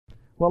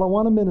Well, I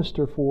want to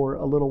minister for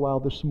a little while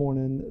this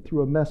morning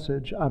through a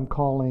message I'm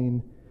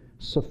calling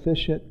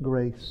Sufficient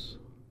Grace.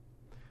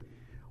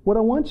 What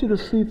I want you to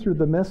see through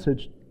the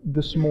message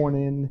this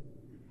morning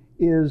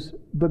is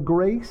the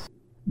grace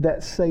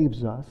that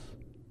saves us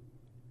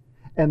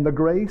and the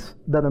grace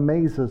that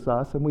amazes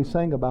us, and we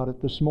sang about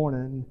it this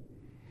morning,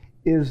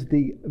 is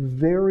the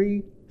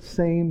very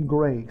same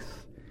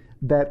grace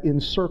that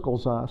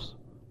encircles us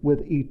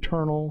with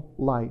eternal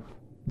life.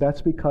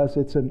 That's because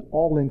it's an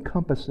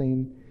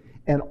all-encompassing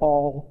and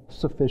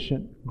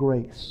all-sufficient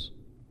grace.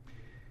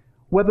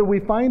 Whether we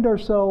find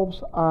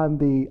ourselves on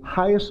the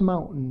highest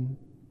mountain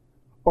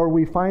or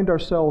we find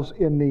ourselves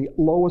in the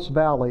lowest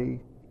valley,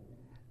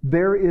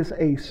 there is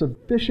a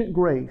sufficient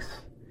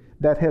grace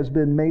that has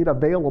been made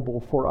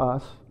available for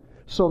us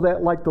so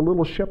that, like the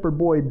little shepherd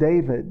boy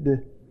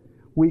David,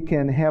 we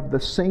can have the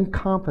same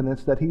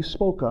confidence that he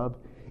spoke of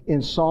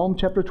in Psalm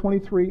chapter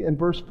 23 and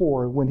verse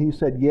 4 when he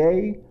said,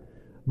 "Yea,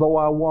 though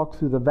I walk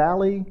through the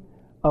valley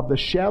of the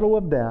shadow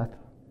of death,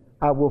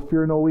 I will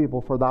fear no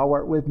evil, for thou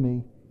art with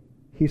me."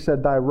 He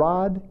said, "Thy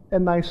rod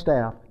and thy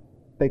staff,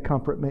 they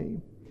comfort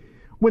me."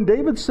 When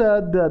David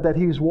said that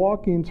he's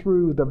walking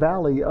through the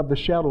valley of the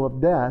shadow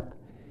of death,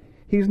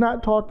 he's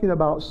not talking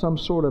about some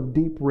sort of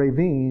deep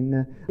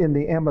ravine in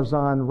the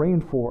Amazon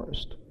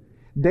rainforest.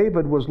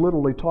 David was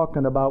literally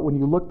talking about, when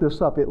you look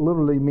this up, it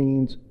literally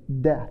means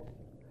death.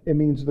 It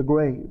means the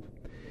grave.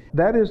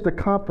 That is the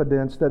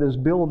confidence that is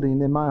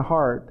building in my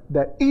heart,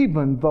 that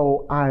even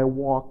though I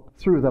walk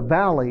through the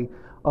valley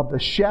of the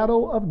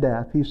shadow of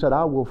death, he said,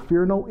 I will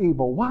fear no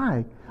evil.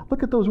 Why?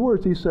 Look at those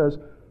words. He says,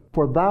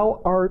 for thou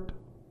art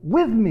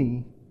with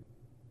me.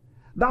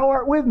 Thou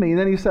art with me. And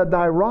then he said,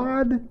 thy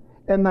rod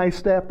and thy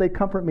staff, they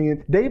comfort me.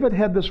 And David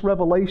had this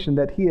revelation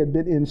that he had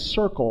been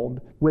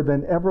encircled with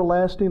an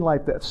everlasting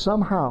life, that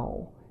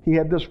somehow he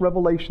had this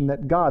revelation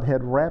that God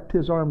had wrapped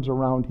his arms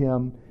around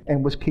him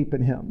and was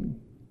keeping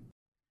him.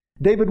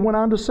 David went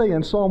on to say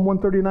in Psalm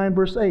 139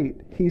 verse 8,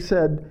 he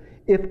said,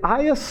 if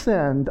I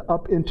ascend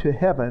up into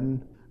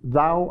heaven,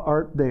 thou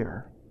art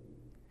there.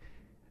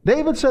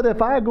 David said,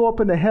 if I go up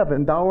into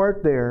heaven, thou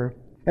art there.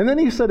 And then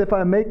he said, if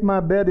I make my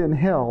bed in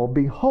hell,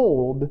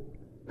 behold,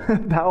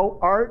 thou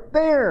art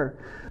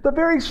there. The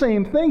very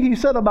same thing he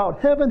said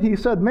about heaven. He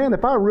said, man,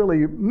 if I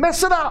really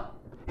mess it up,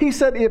 he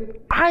said, if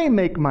I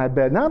make my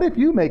bed, not if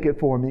you make it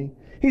for me.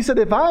 He said,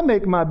 if I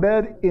make my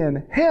bed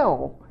in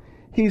hell,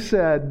 he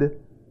said,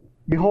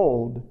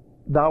 behold,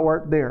 thou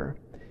art there.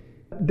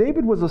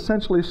 David was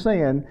essentially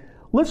saying,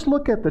 let's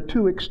look at the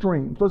two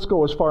extremes. Let's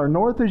go as far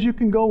north as you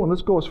can go, and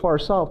let's go as far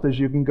south as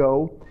you can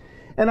go.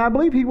 And I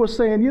believe he was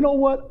saying, you know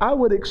what? I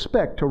would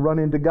expect to run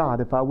into God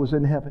if I was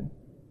in heaven.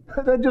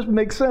 That just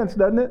makes sense,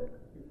 doesn't it?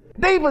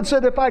 David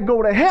said, if I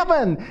go to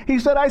heaven, he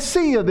said, I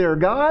see you there,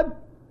 God.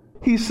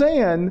 He's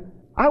saying,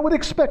 I would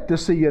expect to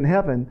see you in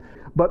heaven,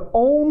 but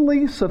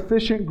only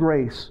sufficient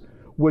grace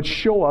would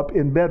show up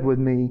in bed with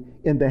me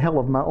in the hell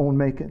of my own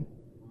making.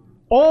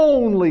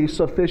 Only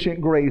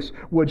sufficient grace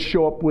would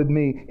show up with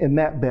me in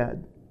that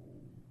bed.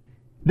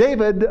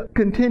 David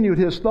continued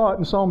his thought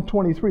in Psalm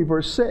 23,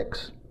 verse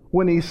 6,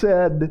 when he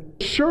said,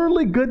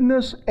 surely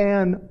goodness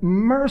and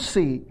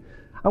mercy.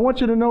 I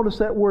want you to notice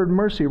that word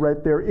mercy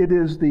right there. It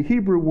is the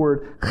Hebrew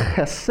word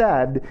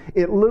chesed.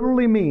 It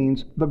literally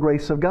means the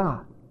grace of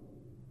God.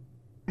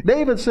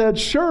 David said,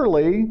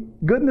 surely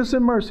goodness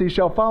and mercy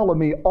shall follow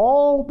me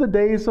all the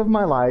days of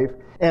my life,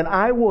 and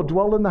I will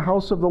dwell in the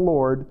house of the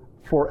Lord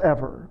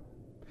forever.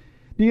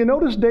 Do you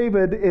notice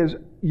David is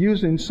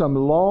using some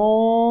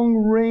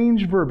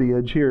long-range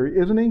verbiage here,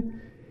 isn't he?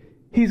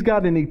 He's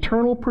got an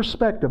eternal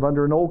perspective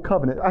under an old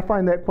covenant. I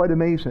find that quite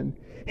amazing.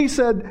 He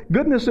said,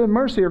 goodness and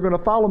mercy are going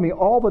to follow me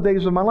all the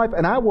days of my life,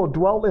 and I will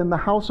dwell in the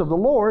house of the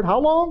Lord. How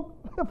long?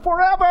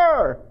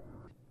 Forever!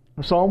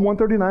 Psalm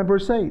 139,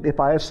 verse 8, if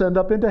I ascend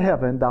up into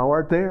heaven, thou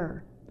art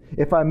there.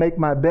 If I make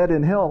my bed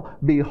in hell,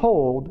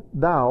 behold,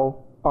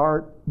 thou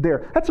art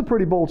there. That's a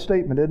pretty bold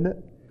statement, isn't it?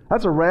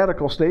 That's a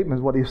radical statement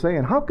is what he's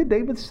saying. How could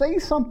David say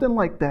something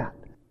like that?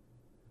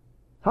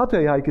 I'll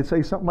tell you how he could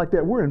say something like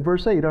that. We're in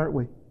verse 8, aren't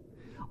we?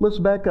 Let's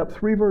back up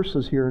 3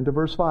 verses here into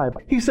verse 5.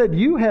 He said,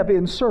 you have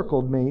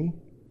encircled me.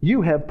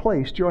 You have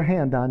placed your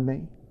hand on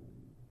me.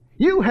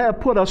 You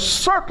have put a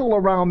circle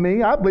around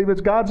me. I believe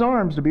it's God's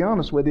arms, to be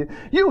honest with you.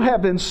 You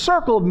have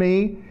encircled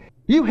me.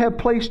 You have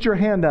placed your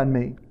hand on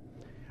me.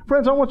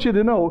 Friends, I want you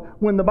to know,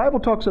 when the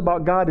Bible talks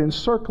about God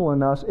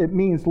encircling us, it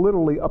means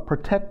literally a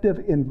protective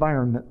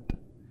environment.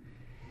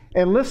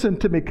 And listen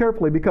to me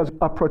carefully, because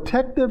a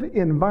protective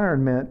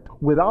environment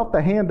without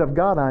the hand of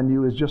God on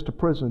you is just a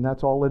prison.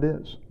 That's all it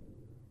is.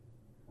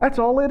 That's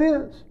all it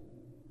is.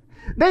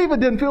 David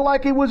didn't feel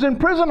like he was in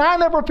prison. I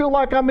never feel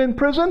like I'm in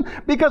prison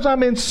because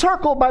I'm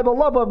encircled by the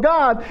love of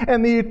God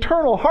and the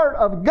eternal heart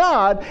of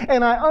God,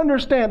 and I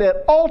understand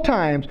at all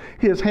times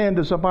His hand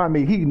is upon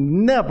me. He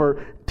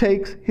never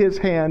takes His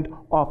hand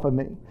off of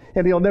me,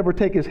 and He'll never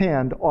take His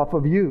hand off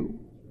of you.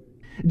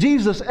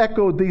 Jesus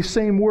echoed these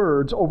same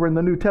words over in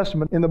the New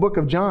Testament in the book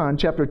of John,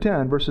 chapter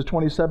 10, verses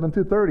 27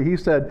 through 30. He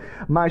said,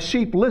 "My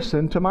sheep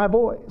listen to my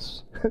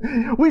voice."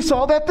 We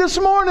saw that this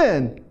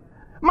morning.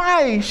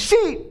 My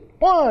sheep,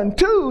 1,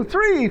 2,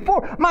 3,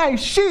 4. My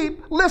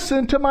sheep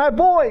listen to my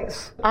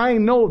voice. I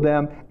know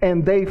them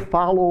and they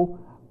follow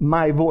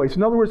my voice.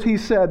 In other words, he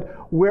said,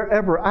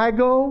 wherever I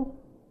go,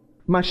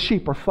 my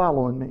sheep are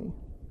following me.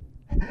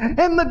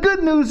 And the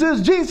good news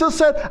is Jesus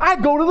said, I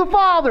go to the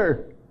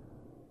Father.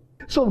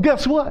 So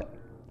guess what?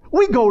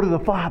 We go to the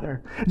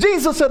Father.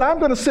 Jesus said, I'm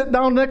going to sit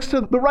down next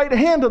to the right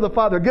hand of the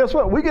Father. Guess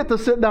what? We get to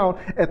sit down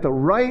at the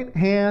right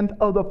hand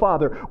of the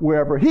Father.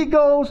 Wherever He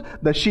goes,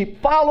 the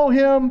sheep follow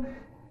Him,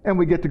 and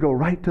we get to go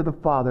right to the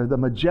Father, the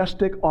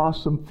majestic,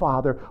 awesome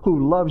Father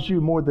who loves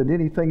you more than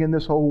anything in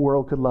this whole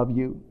world could love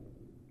you.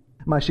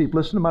 My sheep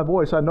listen to my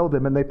voice. I know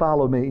them, and they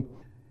follow me.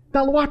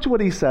 Now watch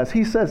what He says.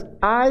 He says,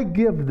 I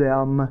give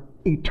them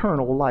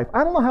eternal life.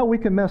 I don't know how we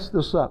can mess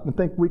this up and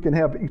think we can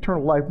have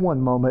eternal life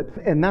one moment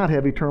and not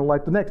have eternal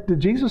life the next. Did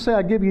Jesus say,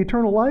 I give you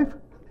eternal life?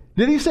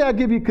 Did He say, I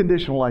give you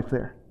conditional life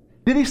there?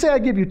 Did He say, I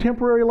give you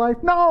temporary life?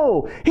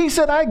 No. He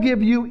said, I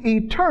give you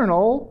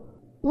eternal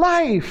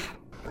life.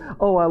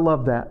 Oh, I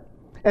love that.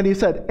 And He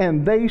said,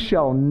 and they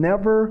shall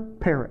never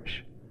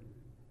perish.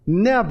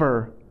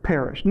 Never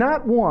perish.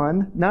 Not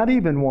one, not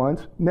even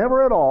once,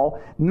 never at all,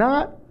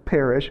 not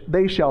perish.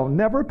 They shall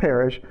never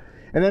perish.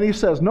 And then He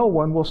says, no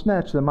one will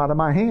snatch them out of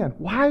my hand.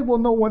 Why will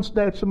no one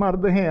snatch them out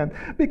of the hand?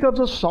 Because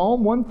of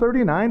Psalm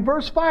 139,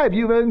 verse 5.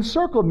 You have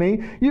encircled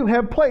me. You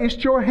have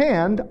placed your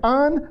hand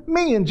on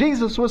me. And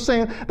Jesus was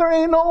saying, there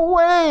ain't no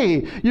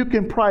way you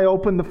can pry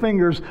open the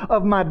fingers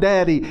of my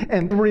daddy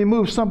and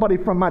remove somebody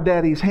from my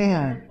daddy's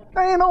hand.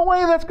 There ain't no way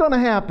that's going to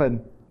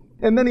happen.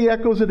 And then He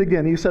echoes it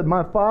again. He said,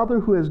 my Father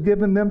who has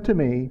given them to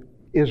me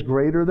is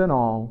greater than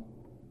all.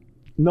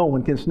 No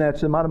one can snatch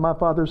them out of my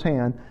Father's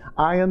hand.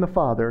 I and the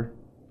Father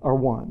are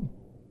one.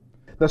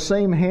 The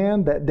same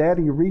hand that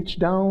Daddy reached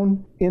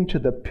down into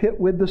the pit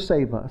with to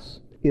save us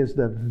is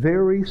the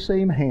very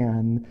same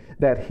hand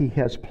that He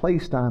has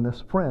placed on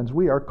us. Friends,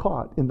 we are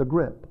caught in the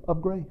grip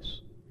of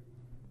grace.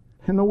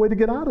 And no way to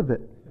get out of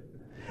it.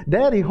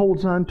 Daddy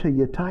holds on to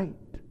you tight.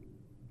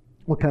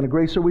 What kind of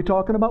grace are we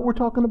talking about? We're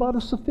talking about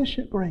a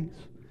sufficient grace.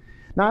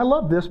 Now I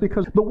love this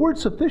because the word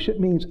sufficient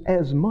means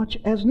as much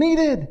as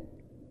needed.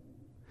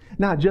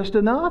 Not just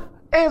enough,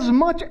 as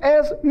much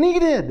as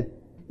needed.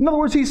 In other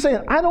words, He's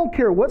saying, I don't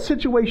care what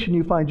situation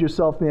you find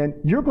yourself in,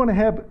 you're going to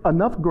have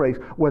enough grace,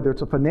 whether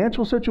it's a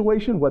financial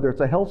situation, whether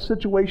it's a health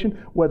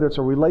situation, whether it's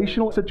a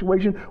relational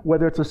situation,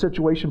 whether it's a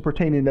situation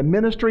pertaining to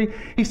ministry.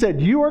 He said,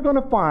 you are going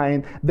to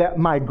find that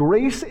my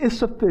grace is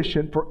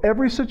sufficient for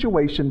every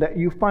situation that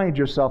you find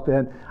yourself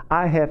in.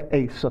 I have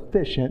a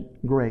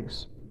sufficient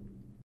grace.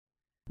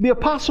 The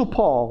Apostle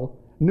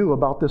Paul knew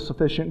about this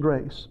sufficient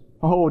grace.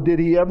 Oh, did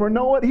he ever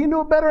know it? He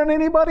knew it better than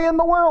anybody in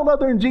the world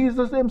other than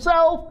Jesus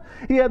Himself.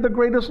 He had the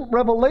greatest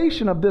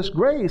revelation of this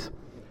grace.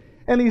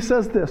 And he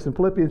says this in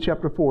Philippians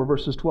chapter 4,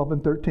 verses 12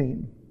 and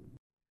 13.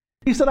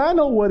 He said, I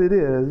know what it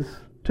is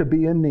to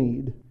be in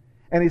need.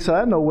 And he said,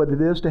 I know what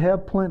it is to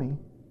have plenty.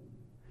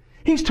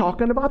 He's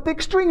talking about the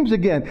extremes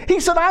again.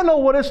 He said, I know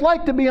what it's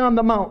like to be on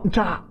the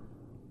mountaintop.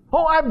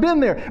 Oh, I've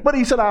been there. But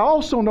he said, I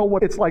also know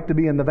what it's like to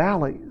be in the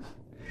valleys.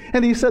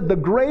 And he said, the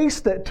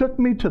grace that took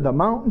me to the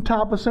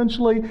mountaintop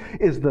essentially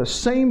is the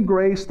same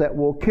grace that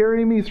will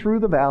carry me through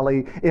the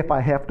valley if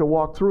I have to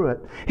walk through it.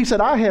 He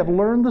said, I have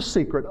learned the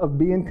secret of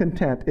being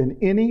content in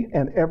any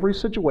and every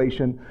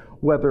situation,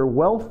 whether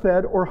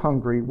well-fed or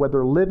hungry,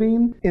 whether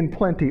living in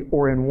plenty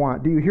or in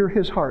want. Do you hear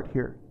his heart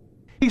here?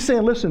 He's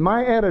saying, listen,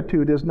 my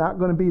attitude is not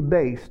going to be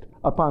based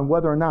upon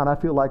whether or not I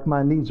feel like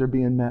my needs are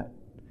being met.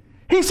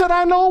 He said,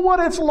 I know what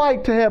it's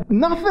like to have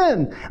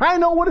nothing. I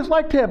know what it's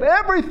like to have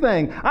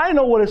everything. I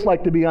know what it's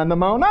like to be on the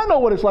mountain. I know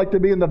what it's like to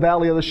be in the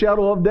valley of the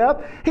shadow of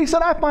death. He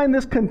said, I find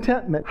this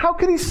contentment. How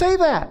could he say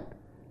that?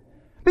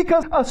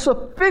 Because a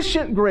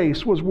sufficient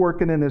grace was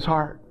working in his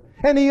heart.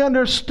 And he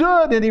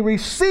understood and he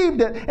received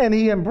it and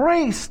he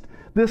embraced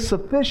this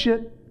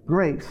sufficient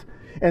grace.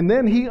 And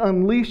then he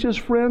unleashes,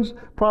 friends,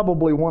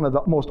 probably one of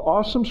the most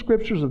awesome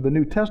scriptures of the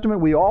New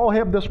Testament. We all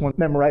have this one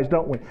memorized,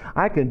 don't we?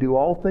 I can do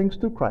all things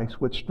through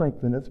Christ, which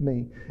strengtheneth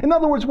me. In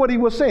other words, what he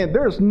was saying,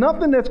 there's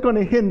nothing that's going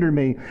to hinder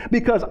me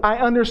because I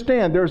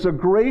understand there's a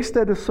grace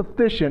that is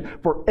sufficient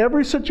for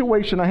every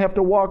situation I have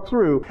to walk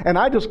through. And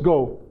I just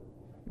go,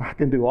 I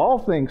can do all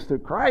things through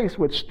Christ,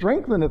 which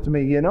strengtheneth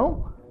me, you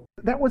know?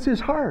 That was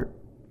his heart.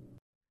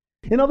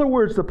 In other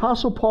words, the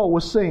Apostle Paul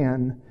was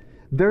saying,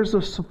 there's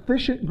a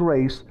sufficient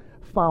grace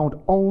found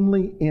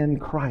only in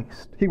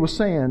Christ. He was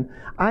saying,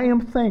 I am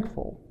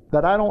thankful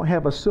that I don't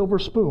have a silver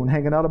spoon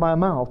hanging out of my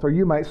mouth. Or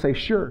you might say,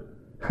 sure,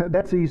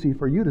 that's easy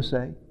for you to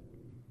say.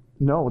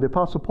 No, the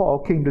Apostle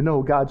Paul came to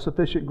know God's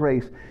sufficient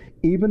grace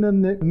even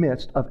in the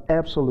midst of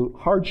absolute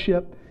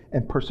hardship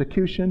and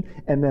persecution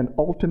and then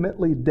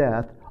ultimately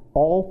death,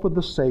 all for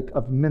the sake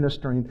of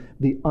ministering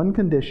the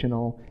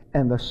unconditional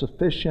and the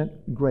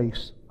sufficient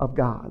grace of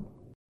God.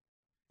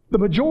 The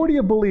majority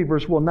of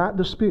believers will not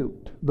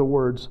dispute the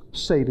words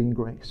saving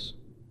grace.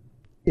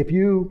 If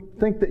you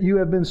think that you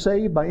have been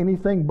saved by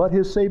anything but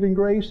His saving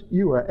grace,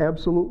 you are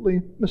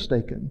absolutely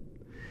mistaken.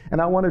 And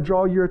I want to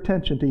draw your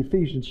attention to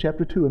Ephesians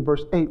chapter 2 and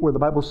verse 8, where the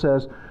Bible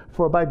says,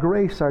 "For by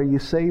grace are ye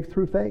saved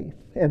through faith,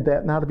 and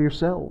that not of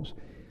yourselves."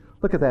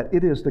 Look at that.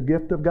 It is the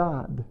gift of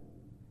God.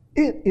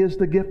 It is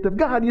the gift of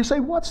God. You say,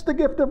 what's the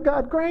gift of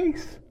God?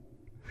 Grace.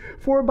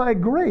 For by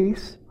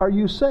grace are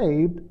you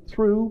saved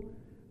through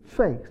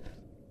faith.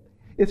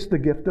 It's the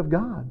gift of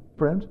God,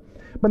 friends.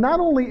 But not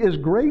only is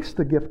grace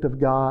the gift of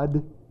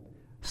God,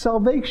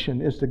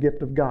 salvation is the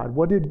gift of God.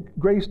 What did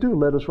grace do?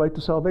 Led us right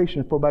to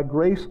salvation. For by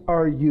grace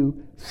are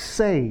you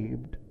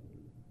saved.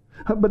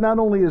 But not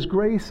only is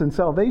grace and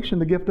salvation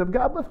the gift of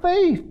God, but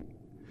faith.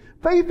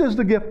 Faith is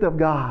the gift of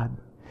God.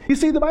 You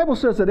see, the Bible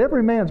says that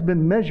every man's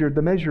been measured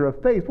the measure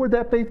of faith. Where'd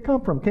that faith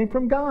come from? Came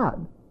from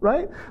God,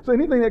 right? So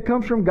anything that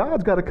comes from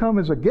God's got to come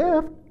as a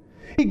gift.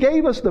 He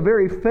gave us the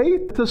very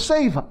faith to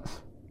save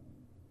us.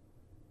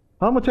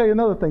 I'm going to tell you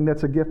another thing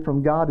that's a gift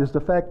from God is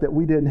the fact that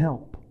we didn't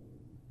help.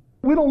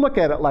 We don't look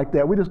at it like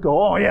that. We just go,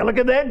 oh yeah, look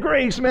at that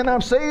grace, man,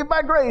 I'm saved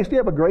by grace.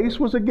 Yeah, but grace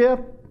was a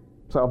gift.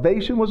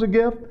 Salvation was a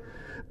gift.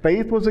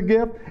 Faith was a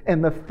gift.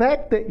 And the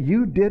fact that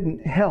you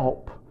didn't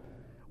help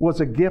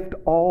was a gift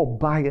all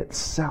by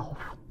itself.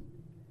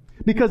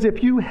 Because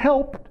if you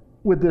helped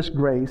with this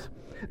grace,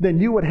 then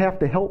you would have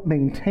to help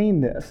maintain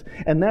this.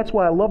 And that's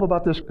why I love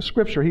about this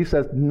scripture. He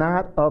says,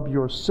 not of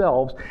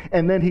yourselves.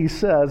 And then he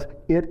says,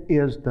 it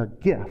is the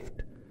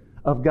gift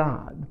of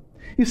God.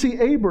 You see,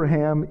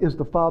 Abraham is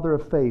the father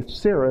of faith.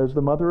 Sarah is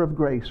the mother of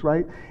grace,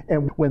 right?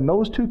 And when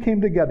those two came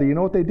together, you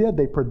know what they did?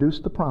 They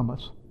produced the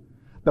promised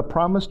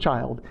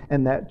child.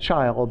 And that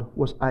child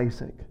was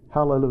Isaac.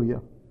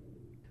 Hallelujah.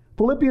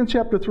 Philippians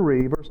chapter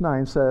 3, verse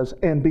 9 says,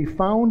 and be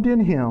found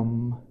in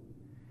him,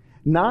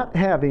 not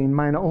having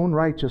mine own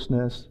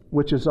righteousness,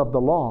 which is of the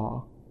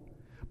law,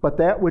 but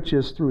that which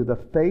is through the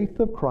faith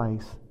of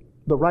Christ,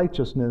 the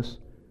righteousness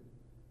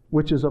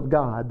which is of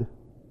God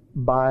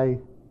by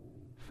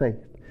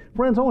faith.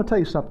 Friends, I want to tell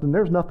you something.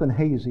 There's nothing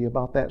hazy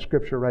about that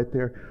scripture right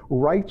there.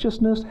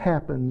 Righteousness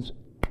happens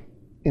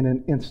in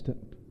an instant.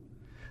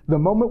 The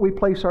moment we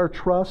place our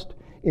trust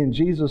in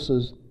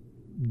Jesus'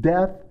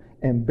 death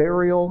and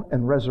burial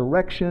and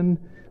resurrection,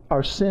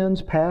 our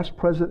sins, past,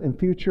 present, and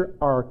future,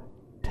 are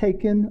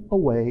taken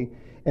away,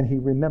 and He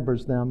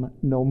remembers them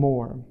no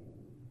more.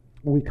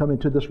 We come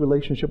into this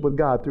relationship with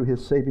God through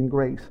His saving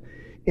grace.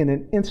 In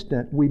an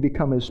instant, we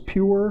become as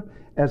pure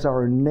as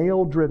our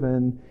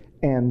nail-driven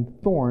and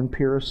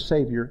thorn-pierced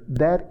Savior.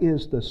 That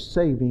is the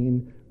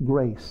saving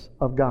grace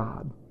of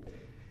God.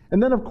 And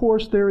then, of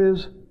course, there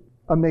is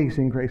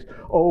amazing grace.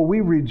 Oh,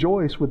 we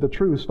rejoice with the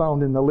truths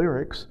found in the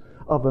lyrics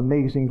of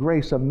Amazing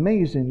Grace.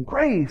 Amazing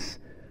grace!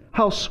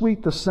 How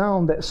sweet the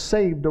sound that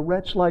saved a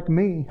wretch like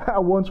me. I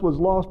once was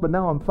lost, but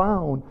now I'm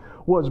found.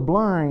 Was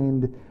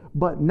blind,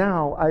 but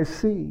now I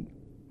see.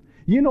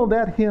 You know,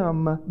 that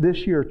hymn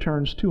this year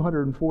turns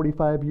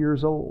 245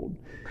 years old.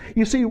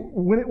 You see,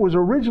 when it was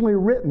originally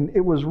written,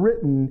 it was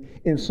written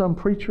in some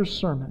preacher's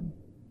sermon.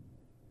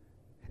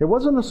 It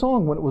wasn't a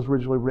song when it was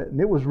originally written.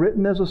 It was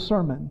written as a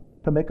sermon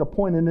to make a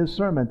point in his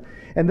sermon.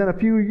 And then a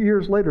few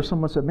years later,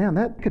 someone said, man,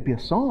 that could be a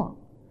song.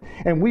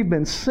 And we've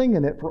been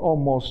singing it for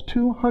almost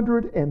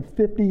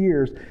 250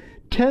 years.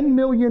 10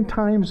 million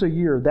times a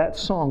year, that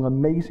song,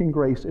 Amazing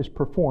Grace, is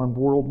performed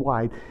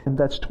worldwide. And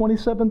that's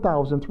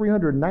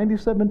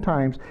 27,397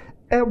 times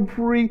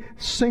every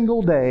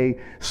single day,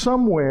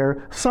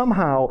 somewhere,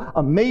 somehow,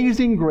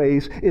 Amazing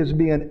Grace is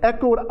being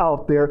echoed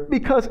out there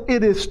because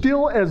it is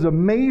still as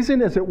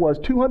amazing as it was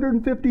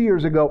 250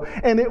 years ago,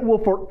 and it will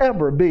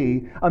forever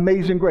be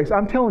Amazing Grace.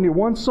 I'm telling you,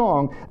 one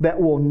song that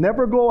will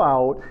never go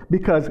out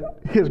because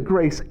His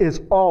grace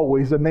is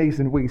always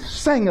amazing. We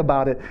sang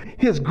about it.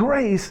 His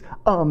grace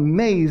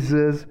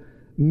amazes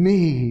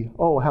me.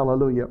 Oh,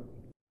 hallelujah.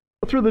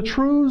 Through the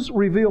truths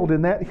revealed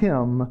in that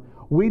hymn,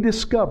 we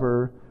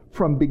discover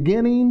from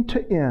beginning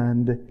to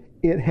end,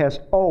 it has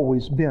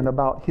always been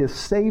about His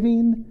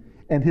saving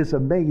and His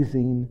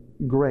amazing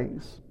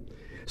grace.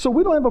 So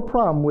we don't have a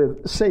problem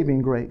with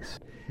saving grace.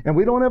 And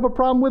we don't have a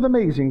problem with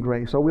amazing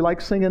grace. So we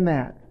like singing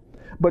that.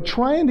 But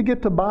trying to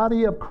get the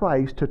body of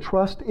Christ to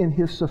trust in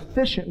His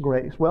sufficient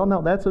grace, well, now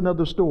that's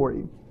another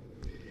story.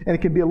 And it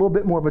can be a little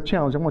bit more of a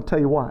challenge. I'm going to tell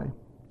you why.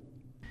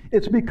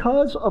 It's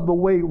because of the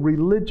way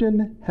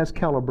religion has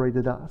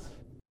calibrated us.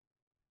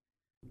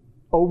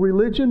 Oh,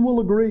 religion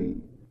will agree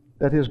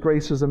that His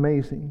grace is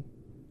amazing.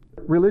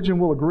 Religion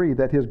will agree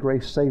that His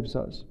grace saves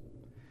us.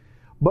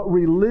 But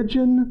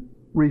religion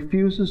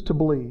refuses to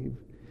believe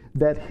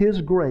that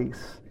His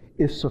grace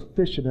is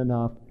sufficient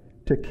enough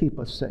to keep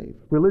us saved.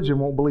 Religion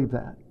won't believe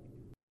that.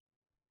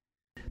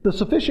 The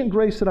sufficient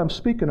grace that I'm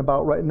speaking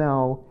about right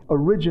now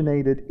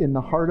originated in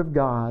the heart of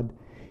God.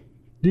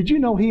 Did you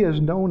know He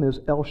is known as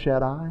El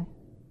Shaddai?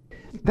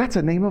 That's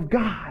a name of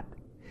God.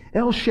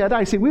 El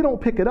Shaddai. See, we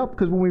don't pick it up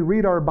because when we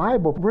read our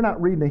Bible, we're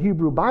not reading the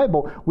Hebrew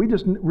Bible. We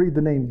just read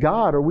the name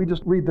God, or we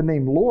just read the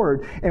name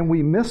Lord, and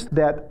we miss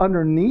that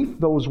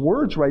underneath those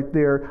words right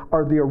there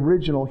are the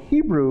original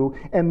Hebrew,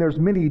 and there's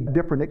many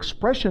different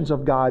expressions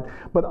of God,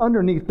 but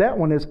underneath that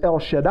one is El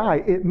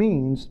Shaddai. It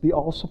means the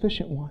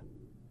all-sufficient one.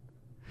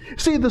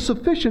 See, the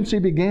sufficiency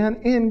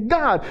began in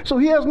God. So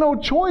He has no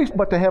choice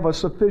but to have a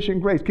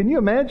sufficient grace. Can you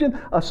imagine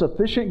a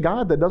sufficient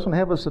God that doesn't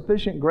have a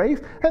sufficient grace?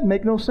 That'd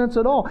make no sense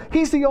at all.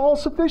 He's the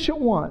all-sufficient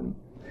one.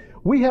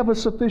 We have a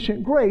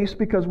sufficient grace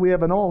because we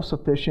have an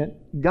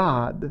all-sufficient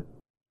God.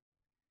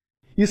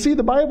 You see,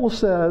 the Bible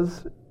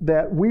says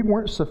that we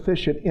weren't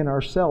sufficient in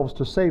ourselves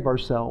to save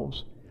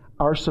ourselves.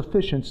 Our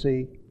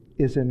sufficiency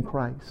is in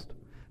Christ.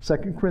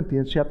 2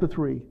 Corinthians chapter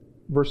 3,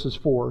 verses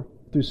 4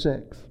 through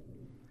 6.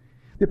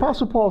 The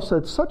Apostle Paul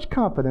said, such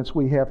confidence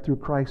we have through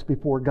Christ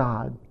before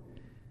God.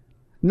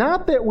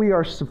 Not that we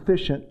are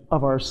sufficient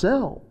of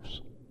ourselves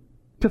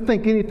to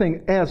think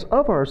anything as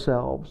of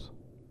ourselves,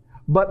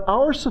 but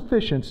our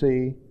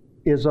sufficiency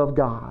is of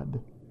God,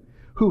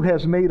 who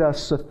has made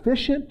us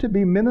sufficient to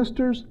be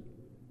ministers,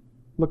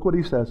 look what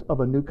he says, of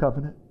a new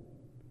covenant.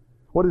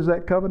 What is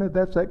that covenant?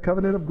 That's that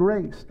covenant of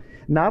grace.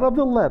 Not of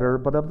the letter,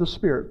 but of the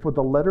Spirit. For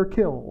the letter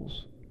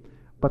kills,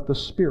 but the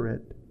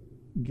Spirit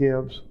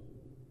gives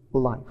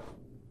life.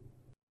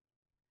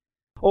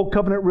 Old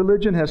covenant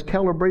religion has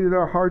calibrated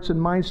our hearts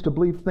and minds to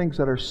believe things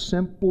that are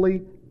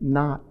simply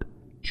not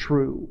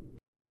true.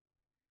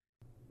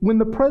 When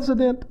the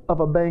president of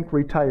a bank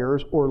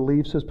retires or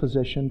leaves his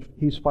position,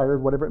 he's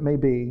fired, whatever it may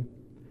be,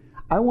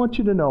 I want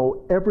you to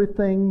know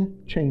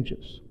everything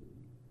changes.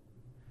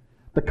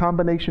 The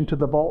combination to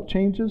the vault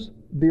changes,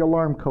 the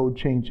alarm code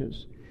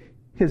changes.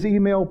 His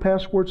email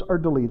passwords are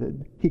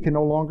deleted. He can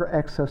no longer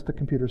access the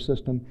computer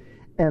system.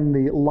 And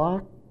the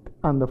lock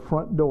on the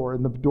front door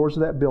and the doors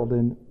of that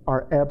building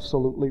are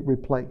absolutely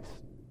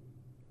replaced.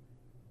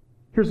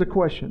 Here's the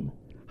question.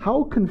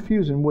 How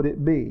confusing would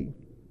it be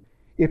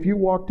if you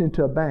walked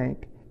into a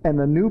bank and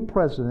the new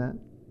president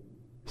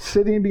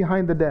sitting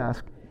behind the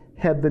desk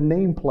had the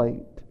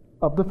nameplate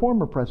of the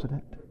former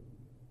president?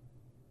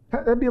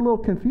 That'd be a little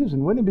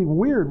confusing. Wouldn't it be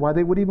weird why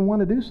they would even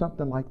want to do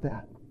something like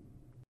that?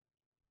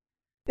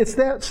 It's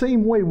that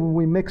same way when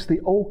we mix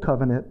the old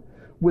covenant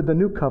with the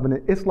new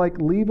covenant. It's like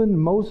leaving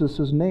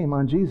Moses' name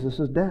on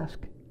Jesus' desk.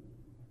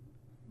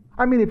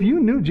 I mean, if you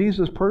knew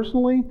Jesus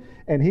personally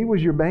and he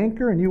was your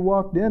banker and you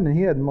walked in and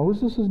he had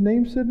Moses'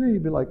 name sitting there,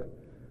 you'd be like,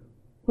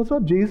 what's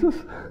up, Jesus?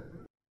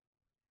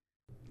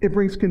 It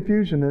brings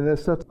confusion and it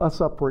sets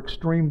us up for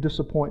extreme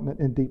disappointment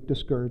and deep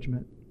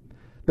discouragement.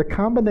 The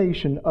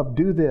combination of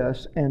do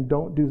this and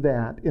don't do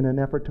that in an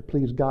effort to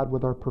please God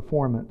with our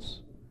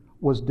performance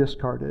was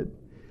discarded.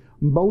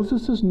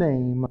 Moses'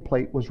 name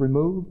plate was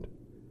removed.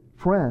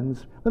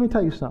 Friends, let me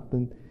tell you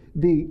something.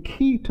 The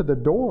key to the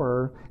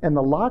door and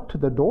the lock to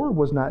the door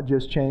was not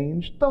just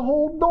changed. The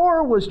whole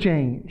door was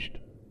changed.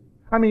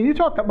 I mean, you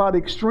talk about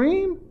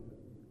extreme.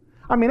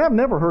 I mean, I've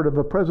never heard of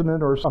a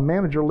president or a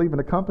manager leaving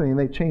a company and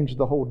they changed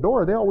the whole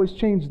door. They always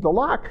changed the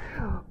lock.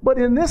 But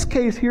in this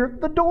case here,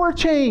 the door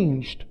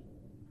changed.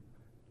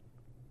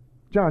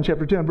 John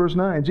chapter 10, verse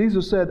 9,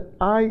 Jesus said,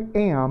 I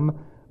am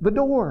the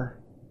door.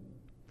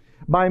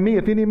 By me,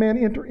 if any man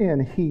enter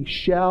in, he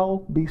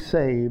shall be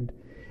saved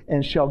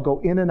and shall go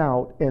in and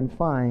out and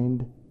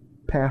find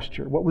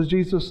pasture. What was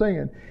Jesus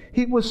saying?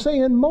 He was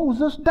saying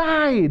Moses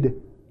died.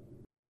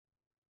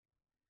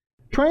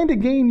 Trying to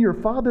gain your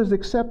Father's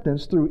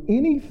acceptance through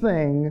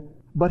anything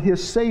but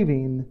His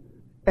saving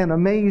and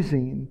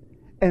amazing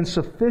and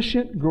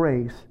sufficient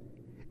grace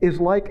is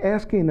like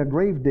asking a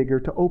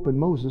gravedigger to open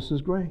Moses'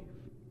 grave.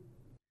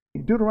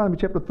 Deuteronomy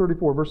chapter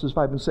 34, verses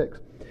 5 and 6.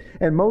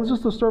 And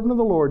Moses, the servant of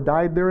the Lord,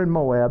 died there in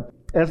Moab,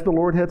 as the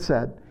Lord had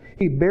said.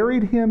 He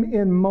buried him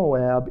in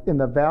Moab, in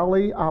the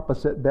valley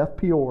opposite Beth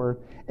Peor,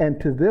 and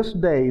to this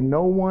day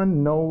no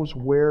one knows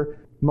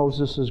where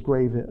Moses'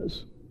 grave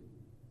is.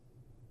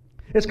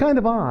 It's kind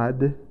of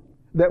odd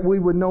that we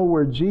would know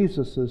where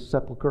Jesus'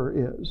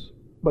 sepulcher is,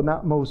 but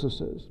not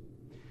Moses's.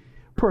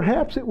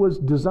 Perhaps it was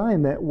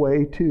designed that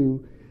way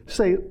to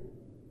say,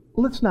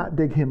 let's not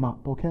dig him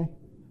up, okay?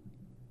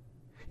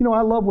 You know,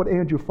 I love what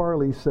Andrew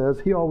Farley says.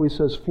 He always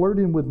says,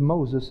 flirting with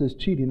Moses is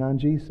cheating on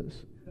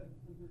Jesus.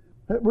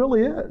 It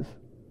really is.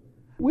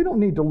 We don't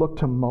need to look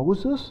to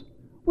Moses.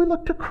 We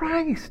look to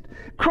Christ.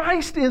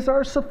 Christ is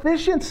our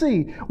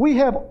sufficiency. We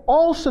have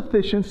all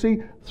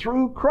sufficiency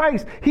through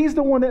Christ. He's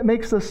the one that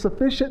makes us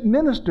sufficient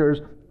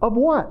ministers of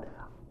what?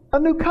 A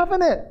new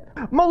covenant.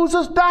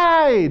 Moses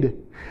died.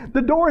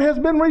 The door has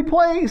been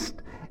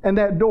replaced. And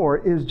that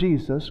door is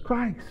Jesus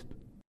Christ.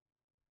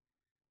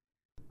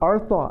 Our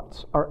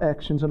thoughts, our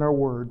actions, and our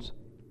words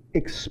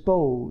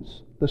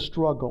expose the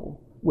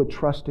struggle with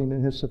trusting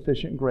in His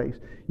sufficient grace.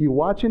 You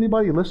watch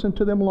anybody, listen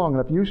to them long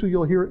enough. Usually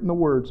you'll hear it in the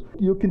words.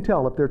 You can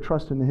tell if they're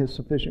trusting in His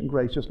sufficient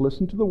grace. Just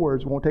listen to the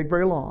words. It won't take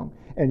very long.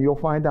 And you'll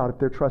find out if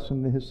they're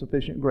trusting in His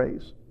sufficient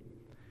grace.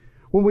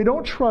 When we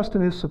don't trust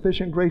in His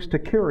sufficient grace to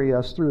carry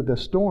us through the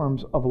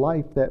storms of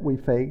life that we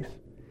face,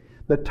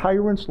 the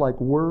tyrants like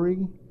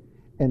worry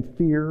and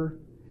fear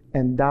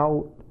and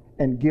doubt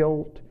and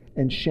guilt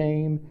and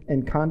shame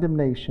and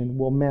condemnation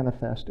will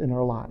manifest in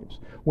our lives.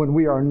 When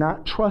we are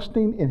not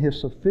trusting in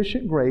His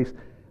sufficient grace,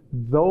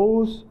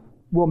 those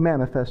will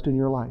manifest in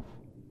your life.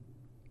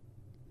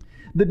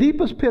 The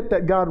deepest pit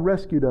that God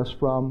rescued us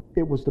from,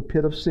 it was the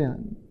pit of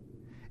sin.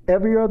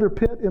 Every other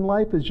pit in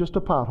life is just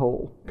a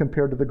pothole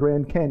compared to the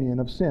Grand Canyon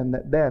of sin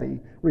that Daddy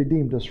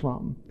redeemed us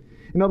from.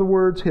 In other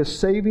words, His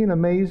saving,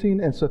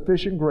 amazing, and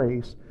sufficient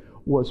grace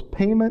was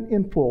payment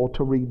in full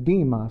to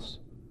redeem us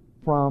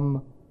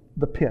from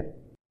the pit.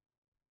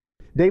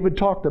 David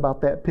talked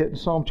about that pit in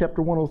Psalm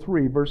chapter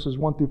 103, verses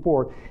 1 through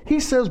 4. He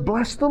says,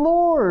 "Bless the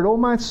Lord, O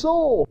my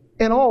soul,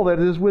 and all that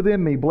is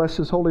within me. Bless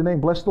His holy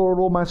name. Bless the Lord,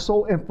 O my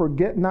soul, and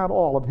forget not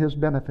all of His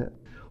benefit.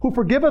 Who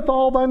forgiveth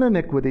all thine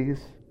iniquities,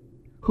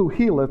 who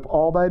healeth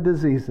all thy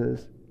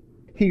diseases.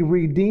 He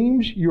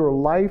redeems your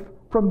life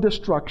from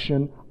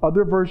destruction."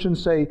 Other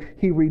versions say,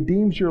 He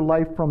redeems your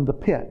life from the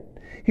pit.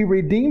 He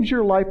redeems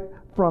your life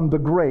from the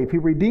grave. He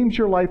redeems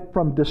your life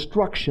from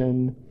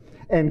destruction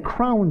and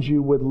crowns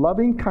you with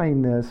loving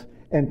kindness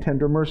and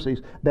tender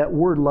mercies. That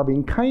word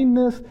loving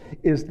kindness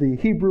is the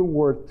Hebrew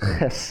word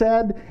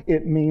chesed.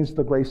 It means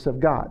the grace of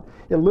God.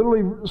 It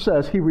literally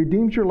says He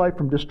redeems your life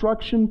from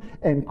destruction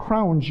and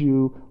crowns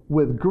you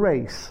with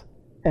grace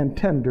and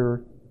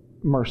tender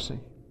mercy.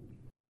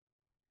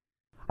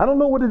 I don't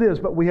know what it is,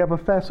 but we have a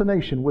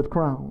fascination with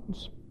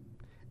crowns.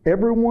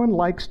 Everyone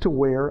likes to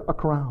wear a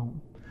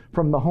crown.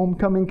 From the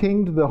homecoming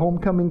king to the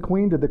homecoming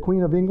queen to the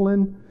Queen of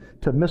England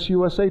to Miss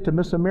USA to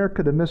Miss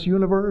America to Miss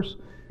Universe,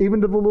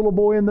 even to the little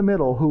boy in the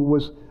middle who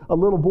was a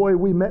little boy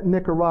we met in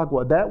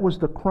Nicaragua. That was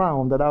the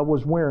crown that I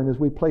was wearing as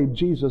we played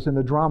Jesus in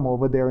the drama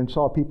over there and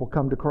saw people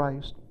come to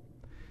Christ.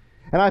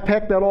 And I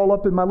packed that all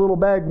up in my little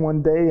bag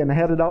one day and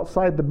had it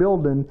outside the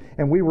building,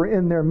 and we were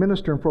in there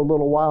ministering for a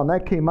little while, and I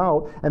came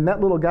out, and that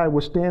little guy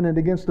was standing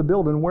against the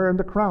building wearing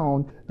the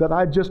crown that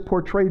I just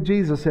portrayed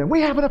Jesus in.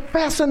 We have a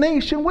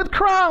fascination with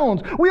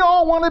crowns. We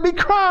all want to be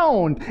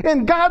crowned.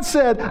 And God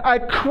said, I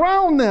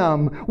crown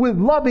them with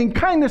loving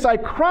kindness. I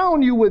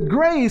crown you with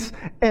grace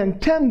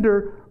and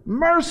tender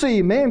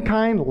mercy.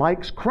 Mankind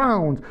likes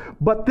crowns.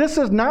 But this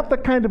is not the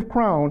kind of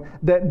crown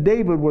that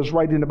David was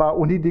writing about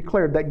when he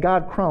declared that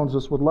God crowns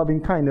us with loving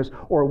kindness,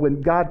 or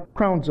when God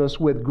crowns us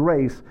with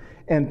grace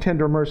and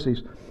tender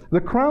mercies.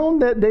 The crown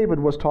that David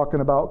was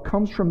talking about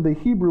comes from the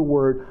Hebrew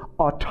word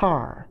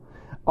atar.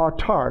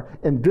 Atar.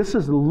 And this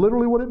is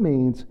literally what it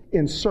means: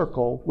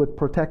 encircle with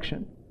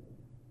protection.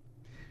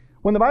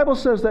 When the Bible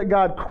says that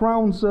God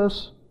crowns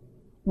us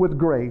with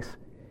grace,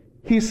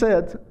 He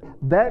said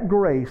that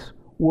grace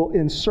will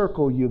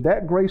encircle you.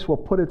 That grace will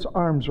put its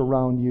arms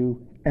around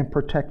you and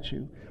protect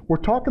you. We're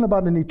talking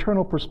about an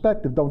eternal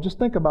perspective. Don't just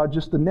think about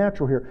just the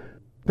natural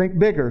here. Think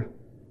bigger.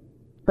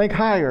 Think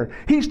higher.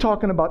 He's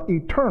talking about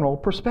eternal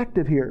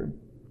perspective here.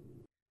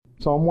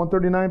 Psalm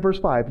 139 verse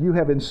 5. You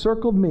have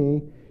encircled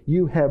me.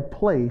 You have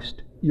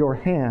placed your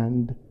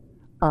hand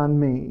on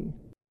me.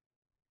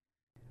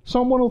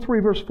 Psalm 103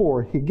 verse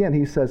 4. Again,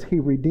 he says,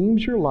 He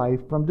redeems your life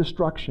from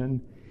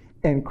destruction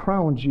and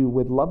crowns you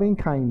with loving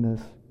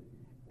kindness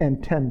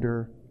and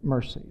tender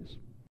mercies.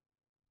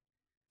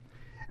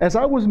 As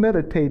I was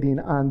meditating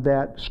on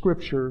that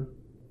scripture,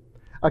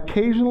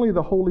 occasionally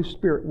the Holy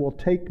Spirit will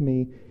take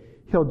me.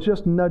 He'll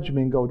just nudge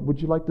me and go,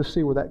 would you like to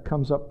see where that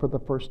comes up for the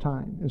first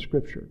time in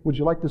Scripture? Would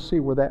you like to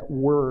see where that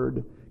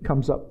word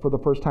comes up for the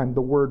first time?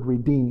 The word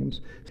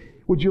redeems.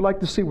 Would you like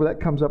to see where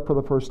that comes up for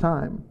the first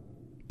time?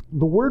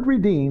 The word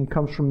redeem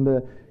comes from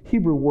the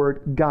Hebrew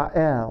word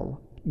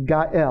gael.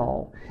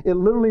 Gael. It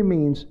literally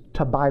means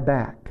to buy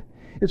back.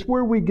 It's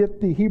where we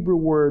get the Hebrew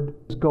word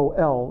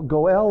goel.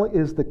 Goel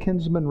is the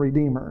kinsman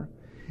redeemer.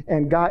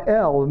 And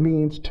gael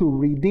means to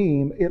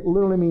redeem. It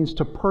literally means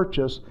to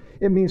purchase.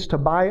 It means to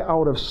buy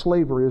out of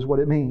slavery is what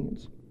it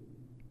means.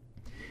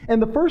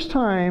 And the first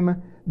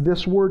time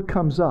this word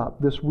comes up,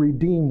 this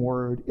redeem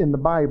word in the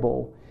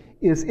Bible,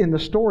 is in the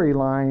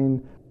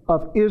storyline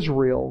of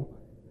Israel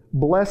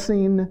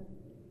blessing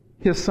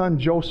his son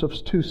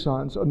Joseph's two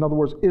sons. In other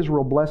words,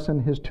 Israel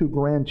blessing his two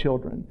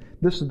grandchildren.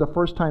 This is the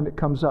first time it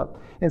comes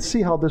up. And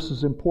see how this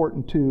is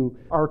important to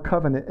our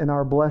covenant and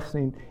our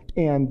blessing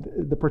and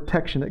the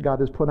protection that God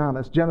has put on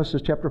us.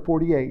 Genesis chapter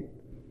 48,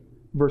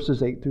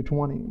 verses 8 through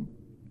 20.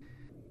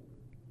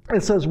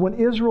 It says, when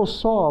Israel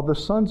saw the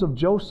sons of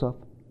Joseph,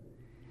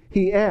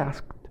 he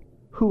asked,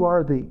 who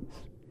are these?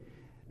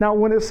 Now,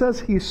 when it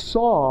says he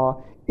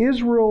saw,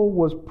 Israel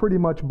was pretty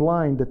much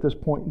blind at this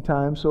point in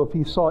time, so if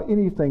he saw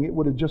anything, it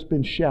would have just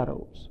been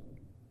shadows.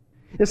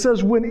 It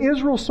says, when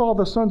Israel saw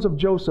the sons of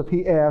Joseph,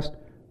 he asked,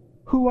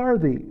 who are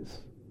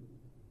these?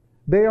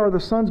 They are the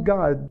sons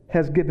God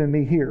has given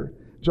me here,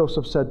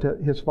 Joseph said to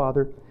his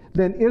father.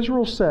 Then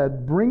Israel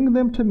said, bring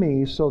them to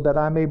me so that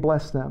I may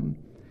bless them.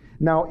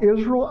 Now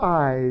Israel's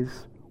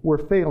eyes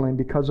were failing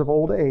because of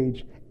old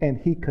age, and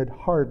he could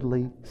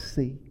hardly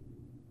see.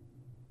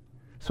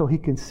 So he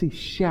can see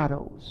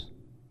shadows.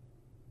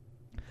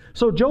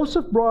 So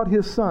Joseph brought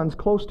his sons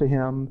close to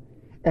him,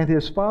 and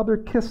his father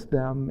kissed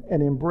them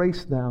and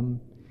embraced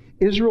them.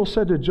 Israel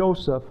said to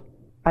Joseph,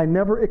 I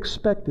never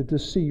expected to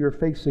see your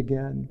face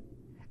again.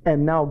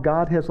 And now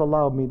God has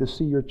allowed me to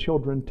see your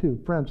children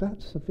too. Friends,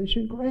 that's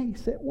sufficient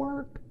grace at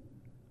work.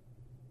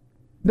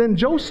 Then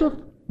Joseph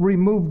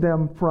removed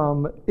them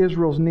from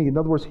Israel's knee. In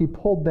other words, he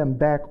pulled them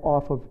back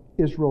off of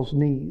Israel's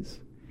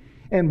knees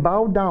and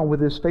bowed down with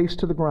his face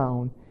to the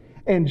ground.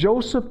 And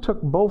Joseph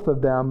took both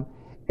of them,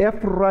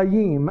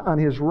 Ephraim on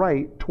his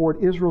right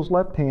toward Israel's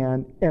left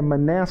hand, and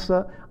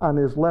Manasseh on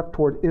his left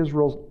toward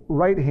Israel's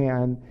right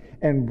hand,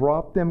 and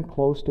brought them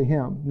close to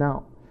him.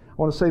 Now, I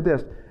want to say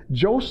this.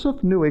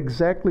 Joseph knew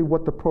exactly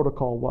what the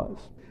protocol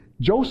was.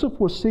 Joseph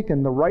was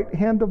seeking the right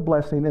hand of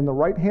blessing, and the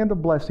right hand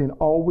of blessing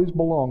always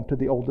belonged to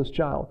the oldest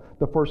child,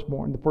 the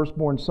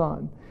firstborn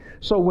son.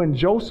 So when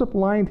Joseph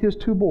lined his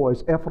two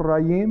boys,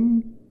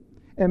 Ephraim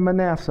and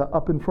Manasseh,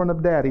 up in front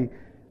of Daddy,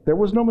 there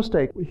was no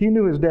mistake. He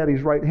knew his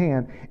daddy's right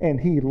hand, and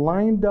he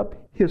lined up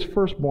his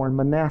firstborn,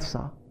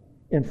 Manasseh,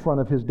 in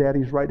front of his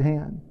daddy's right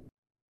hand.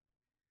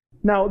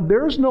 Now,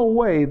 there's no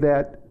way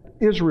that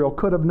Israel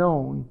could have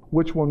known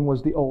which one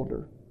was the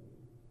older.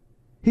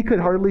 He could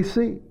hardly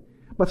see.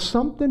 But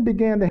something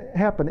began to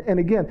happen. And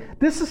again,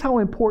 this is how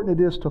important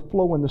it is to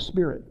flow in the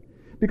Spirit.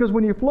 Because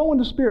when you flow in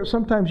the Spirit,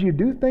 sometimes you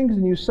do things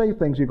and you say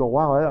things. You go,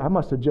 wow, I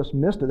must have just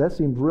missed it. That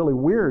seemed really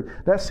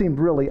weird. That seemed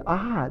really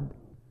odd.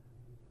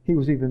 He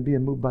was even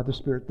being moved by the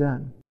Spirit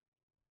then.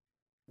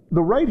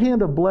 The right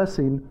hand of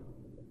blessing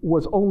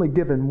was only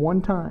given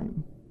one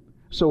time.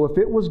 So if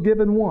it was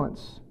given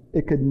once,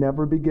 it could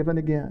never be given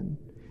again.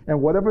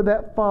 And whatever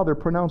that father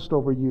pronounced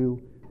over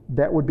you,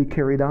 that would be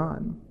carried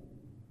on.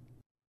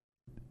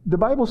 The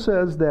Bible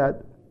says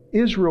that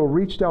Israel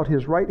reached out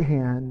his right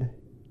hand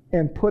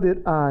and put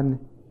it on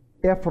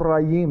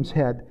Ephraim's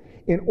head.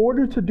 In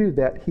order to do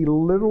that, he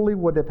literally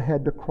would have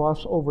had to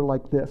cross over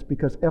like this,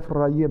 because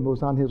Ephraim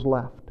was on his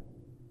left.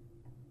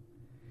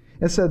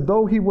 It said,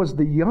 though he was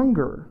the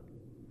younger,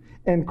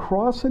 and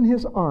crossing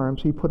his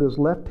arms, he put his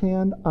left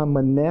hand on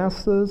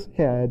Manasseh's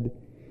head,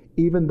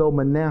 even though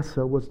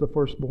Manasseh was the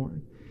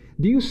firstborn.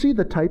 Do you see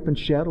the type and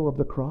shadow of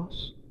the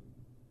cross?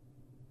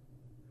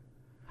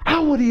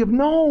 How would he have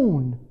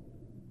known?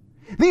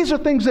 These are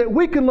things that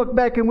we can look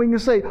back and we can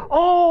say,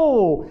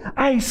 oh,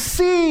 I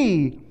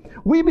see.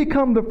 We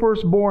become the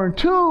firstborn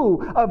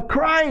too of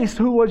Christ,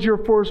 who was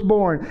your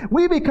firstborn.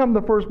 We become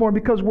the firstborn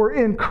because we're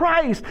in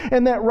Christ,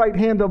 and that right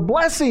hand of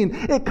blessing,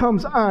 it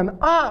comes on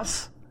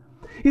us.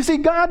 You see,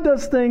 God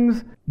does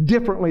things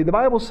differently. The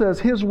Bible says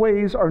His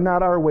ways are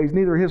not our ways,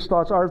 neither His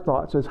thoughts our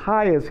thoughts. As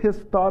high as His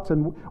thoughts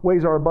and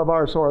ways are above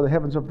ours, so are the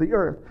heavens of the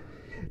earth.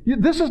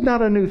 This is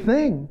not a new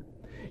thing.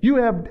 You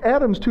have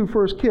Adam's two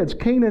first kids,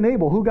 Cain and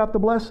Abel. Who got the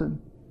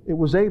blessing? It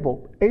was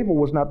Abel. Abel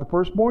was not the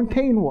firstborn,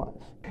 Cain was.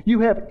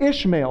 You have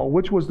Ishmael,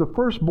 which was the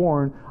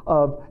firstborn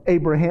of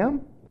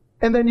Abraham.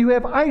 And then you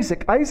have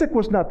Isaac. Isaac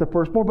was not the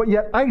firstborn, but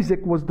yet Isaac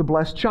was the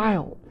blessed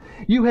child.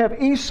 You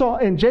have Esau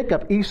and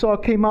Jacob. Esau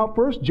came out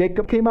first.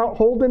 Jacob came out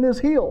holding his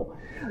heel.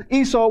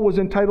 Esau was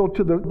entitled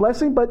to the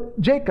blessing, but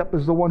Jacob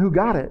is the one who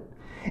got it.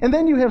 And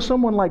then you have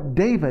someone like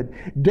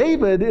David.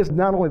 David is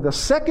not only the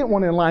second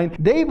one in line,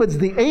 David's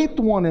the eighth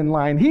one in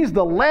line. He's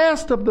the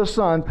last of the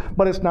sons,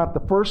 but it's not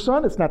the first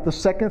son, it's not the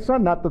second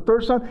son, not the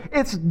third son.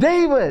 It's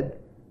David.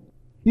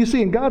 You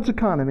see, in God's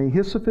economy,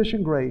 His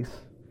sufficient grace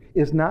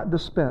is not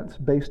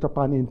dispensed based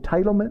upon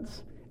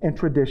entitlements and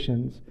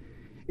traditions.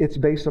 It's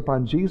based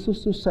upon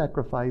Jesus'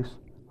 sacrifice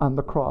on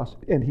the cross,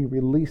 and He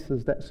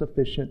releases that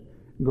sufficient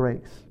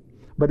grace.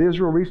 But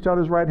Israel reached out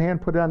his right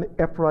hand, put it on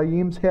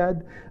Ephraim's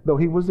head, though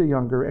he was the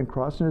younger, and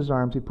crossing his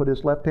arms, he put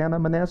his left hand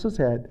on Manasseh's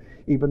head,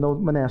 even though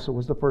Manasseh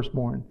was the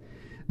firstborn.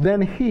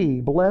 Then he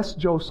blessed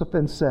Joseph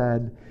and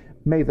said,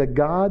 may the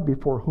God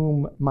before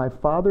whom my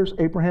fathers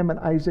Abraham and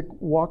Isaac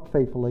walked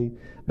faithfully,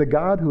 the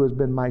God who has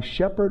been my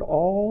shepherd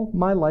all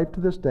my life to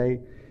this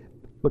day,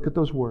 look at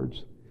those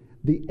words,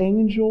 the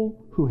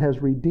angel who has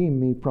redeemed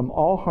me from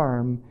all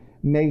harm,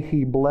 may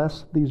He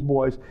bless these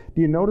boys.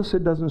 Do you notice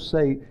it doesn't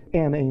say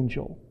an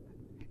angel?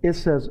 It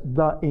says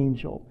the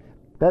angel.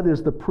 That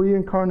is the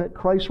pre-incarnate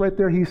Christ right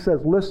there. He says,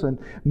 listen,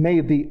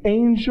 may the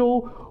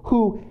angel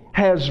who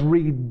has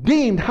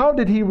redeemed. How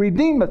did He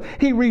redeem us?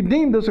 He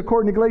redeemed us,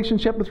 according to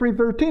Galatians chapter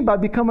 3:13, by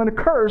becoming a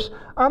curse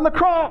on the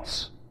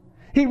cross.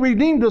 He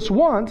redeemed us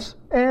once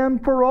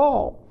and for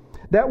all.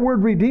 That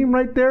word redeem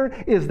right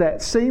there is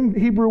that same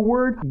Hebrew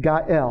word,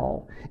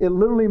 gael. It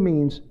literally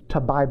means to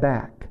buy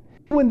back.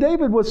 When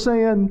David was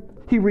saying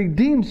He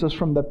redeems us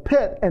from the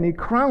pit and He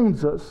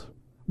crowns us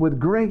with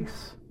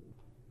grace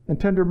and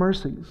tender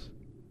mercies,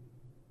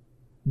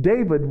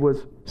 David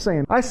was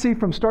saying, I see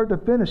from start to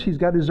finish, He's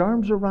got His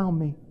arms around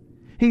me.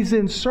 He's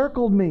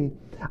encircled me,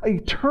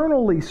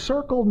 eternally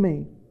circled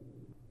me.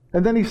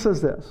 And then he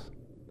says this,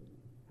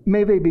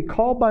 may they be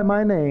called by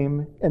my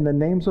name and the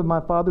names of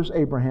my fathers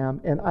Abraham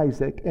and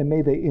Isaac, and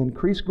may they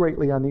increase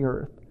greatly on the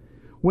earth.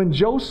 When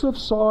Joseph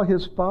saw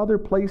his father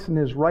placing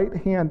his right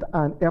hand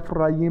on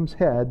Ephraim's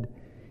head,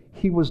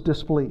 he was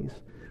displeased.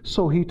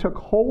 So he took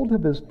hold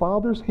of his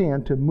father's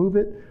hand to move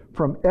it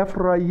from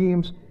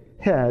Ephraim's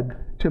head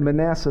to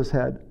Manasseh's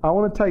head. I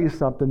want to tell you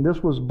something.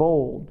 This was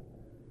bold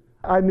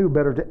I knew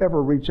better to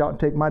ever reach out and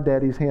take my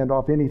daddy's hand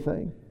off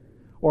anything,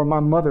 or my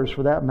mother's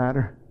for that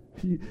matter.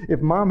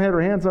 If mom had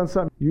her hands on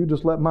something, you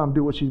just let mom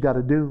do what she's got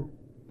to do.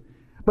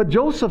 But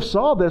Joseph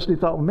saw this and he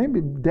thought, well, maybe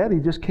daddy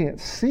just can't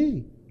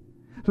see.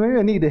 So maybe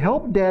I need to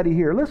help daddy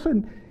here.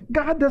 Listen,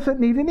 God doesn't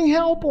need any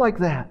help like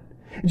that.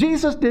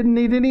 Jesus didn't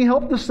need any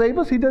help to save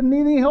us. He doesn't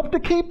need any help to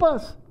keep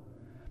us.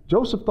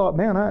 Joseph thought,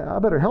 man, I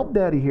better help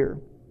daddy here.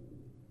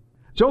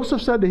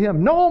 Joseph said to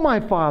him, no, my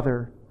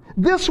father,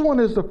 this one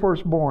is the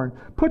firstborn.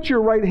 Put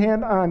your right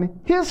hand on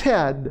his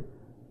head.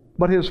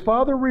 But his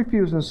father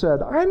refused and said,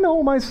 I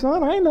know, my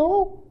son, I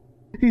know.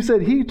 He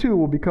said, he too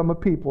will become a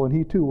people, and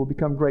he too will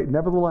become great.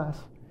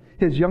 Nevertheless,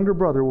 his younger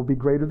brother will be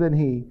greater than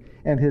he,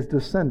 and his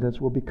descendants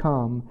will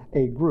become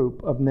a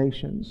group of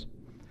nations.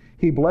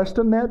 He blessed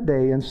him that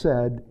day and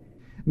said,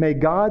 may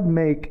God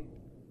make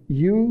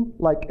you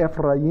like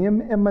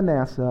Ephraim and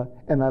Manasseh.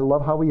 And I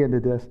love how he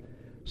ended this.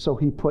 So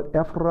he put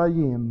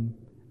Ephraim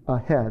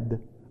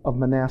ahead of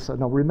Manasseh.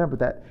 Now remember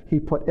that. He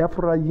put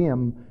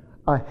Ephraim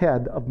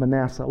ahead of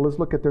Manasseh. Let's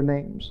look at their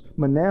names.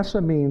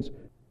 Manasseh means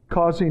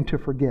causing to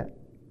forget.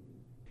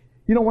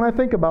 You know, when I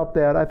think about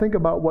that, I think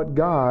about what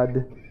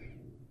God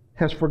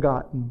has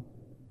forgotten.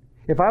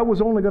 If I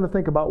was only going to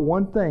think about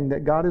one thing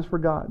that God has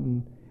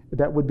forgotten,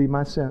 that would be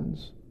my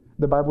sins.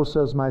 The Bible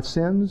says, my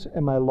sins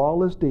and my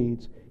lawless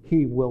deeds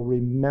he will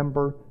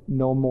remember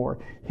no more.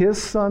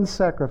 His son's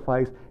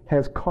sacrifice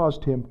has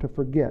caused him to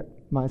forget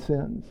my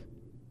sins.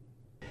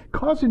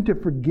 Cause him to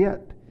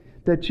forget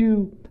that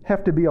you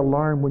have to be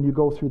alarmed when you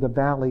go through the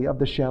valley of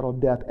the shadow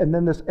of death. And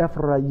then this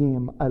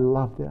Ephraim, I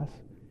love this.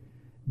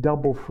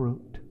 Double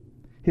fruit.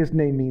 His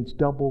name means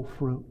double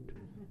fruit.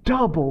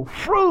 Double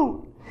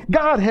fruit!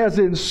 God has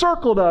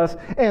encircled us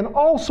and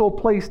also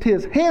placed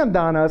His hand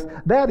on us.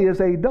 That is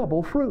a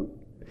double fruit.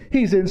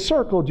 He's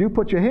encircled you,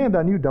 put your hand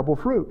on you, double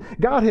fruit.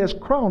 God has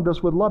crowned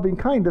us with loving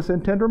kindness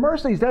and tender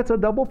mercies. That's a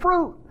double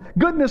fruit.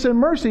 Goodness and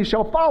mercy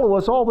shall follow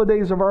us all the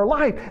days of our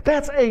life.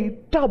 That's a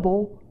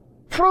double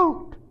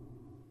fruit.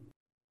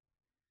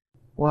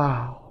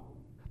 Wow.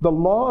 The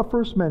law of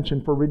first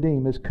mention for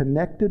redeem is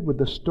connected with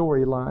the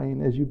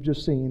storyline, as you've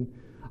just seen,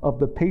 of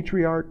the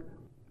patriarch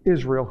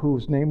Israel,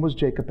 whose name was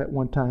Jacob at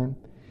one time.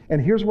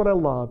 And here's what I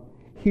love.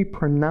 He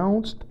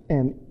pronounced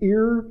an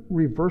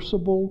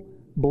irreversible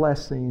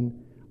blessing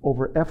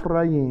over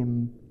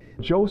Ephraim,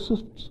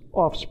 Joseph's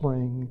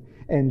offspring,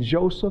 and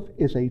Joseph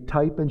is a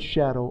type and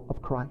shadow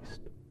of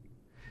Christ.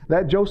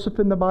 That Joseph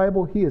in the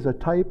Bible, he is a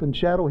type and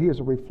shadow. He is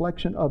a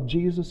reflection of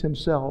Jesus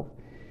himself.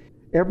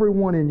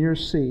 Everyone in your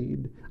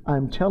seed,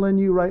 I'm telling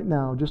you right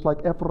now, just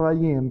like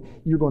Ephraim,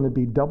 you're going to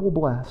be double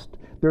blessed.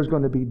 There's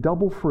going to be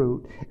double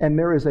fruit. And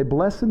there is a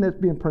blessing that's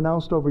being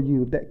pronounced over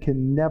you that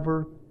can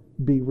never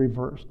be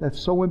reversed. That's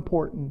so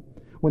important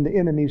when the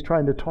enemy is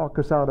trying to talk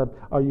us out of,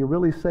 are you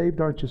really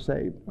saved? Aren't you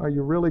saved? Are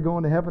you really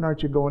going to heaven?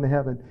 Aren't you going to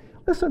heaven?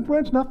 Listen,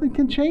 friends, nothing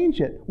can change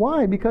it.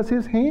 Why? Because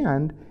His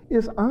hand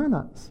is on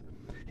us.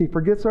 He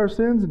forgets our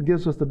sins and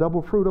gives us the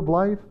double fruit of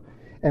life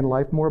and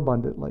life more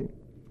abundantly.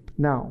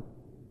 Now,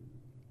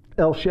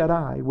 El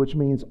Shaddai, which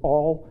means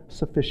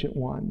all-sufficient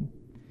one.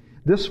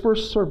 This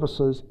verse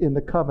services in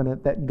the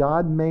covenant that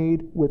God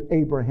made with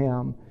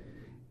Abraham.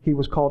 He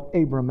was called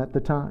Abram at the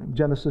time.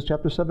 Genesis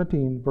chapter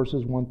 17,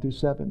 verses 1 through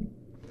 7.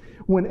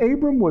 When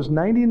Abram was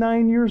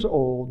 99 years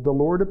old, the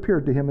Lord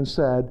appeared to him and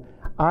said,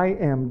 I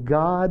am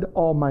God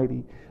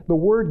Almighty. The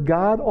word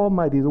God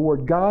Almighty, the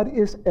word God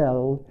is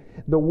El,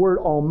 the word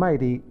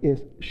Almighty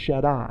is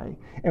Shaddai.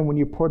 And when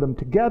you put them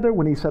together,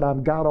 when he said,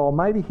 I'm God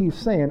Almighty, he's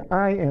saying,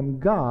 I am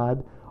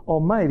God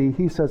Almighty.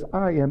 He says,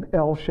 I am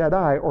El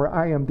Shaddai, or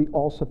I am the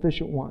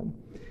all-sufficient one.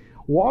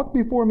 Walk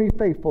before me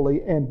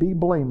faithfully and be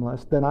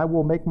blameless, then I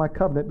will make my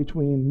covenant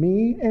between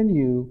me and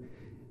you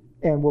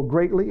and will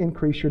greatly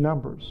increase your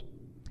numbers.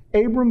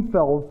 Abram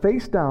fell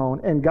face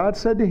down, and God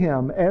said to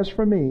him, as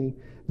for me,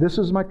 this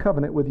is my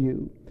covenant with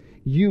you.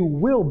 You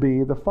will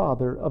be the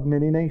father of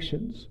many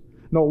nations.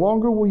 No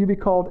longer will you be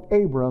called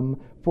Abram,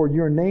 for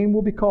your name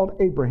will be called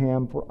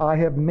Abraham, for I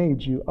have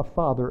made you a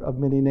father of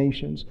many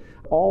nations.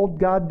 All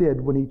God did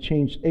when He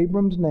changed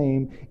Abram's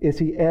name is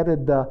He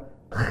added the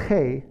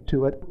He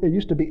to it. It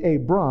used to be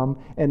Abram,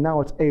 and now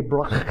it's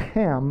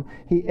Abraham.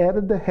 He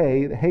added the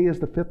He. The He is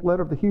the fifth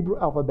letter of the Hebrew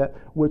alphabet,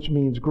 which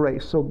means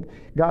grace. So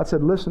God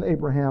said, listen,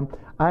 Abraham,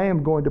 I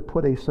am going to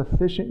put a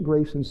sufficient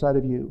grace inside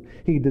of you.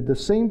 He did the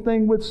same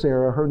thing with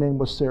Sarah. Her name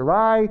was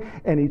Sarai,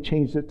 and He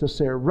changed it to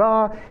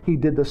Sarah. He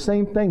did the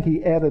same thing.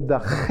 He added the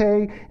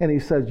He, and He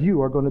says,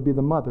 you are going to be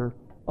the mother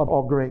of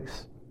all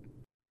grace.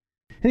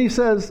 And He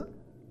says,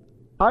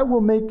 I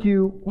will make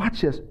you,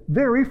 watch this,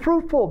 very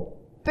fruitful.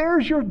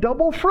 There's your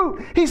double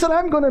fruit. He said,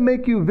 I'm going to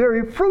make you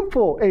very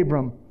fruitful,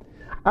 Abram.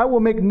 I will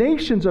make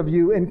nations of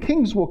you, and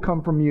kings will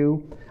come from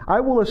you.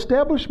 I will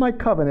establish my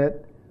covenant,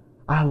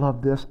 I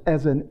love this,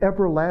 as an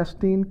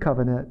everlasting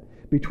covenant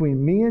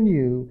between me and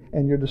you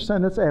and your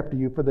descendants after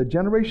you for the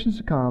generations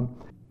to come,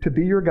 to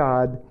be your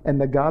God and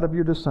the God of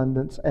your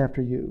descendants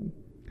after you.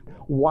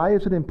 Why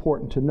is it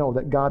important to know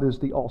that God is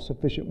the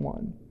all-sufficient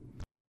one?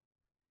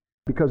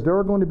 Because there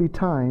are going to be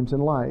times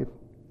in life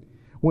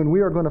when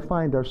we are going to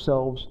find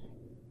ourselves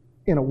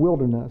in a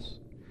wilderness,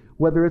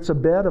 whether it's a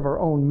bed of our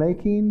own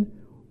making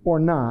or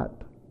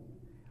not,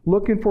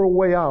 looking for a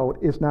way out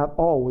is not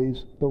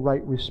always the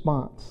right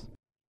response.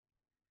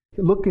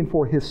 Looking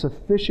for His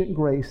sufficient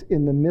grace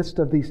in the midst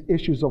of these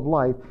issues of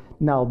life,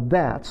 now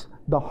that's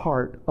the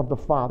heart of the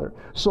Father.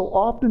 So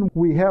often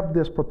we have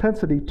this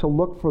propensity to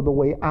look for the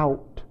way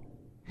out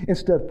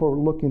instead for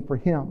looking for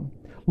Him.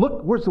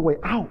 Look, where's the way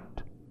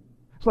out?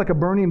 It's like a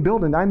burning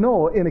building. I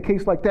know in a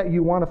case like that,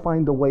 you want to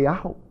find the way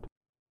out.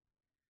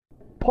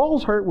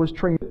 Paul's heart was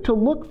trained to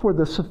look for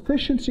the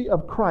sufficiency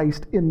of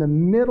Christ in the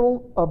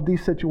middle of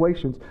these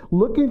situations,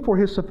 looking for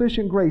His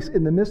sufficient grace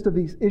in the midst of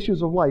these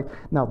issues of life.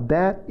 Now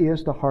that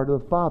is the heart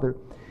of the Father.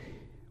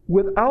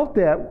 Without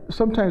that,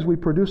 sometimes we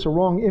produce a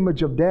wrong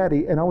image of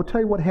Daddy, and I will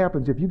tell you what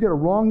happens. If you get a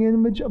wrong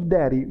image of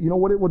Daddy, you know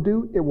what it will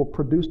do? It will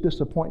produce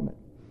disappointment.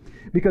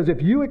 Because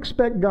if you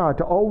expect God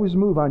to always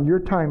move on your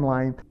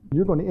timeline,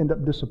 you're going to end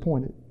up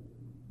disappointed.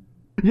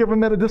 You ever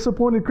met a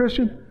disappointed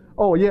Christian?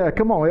 Oh yeah,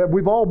 come on.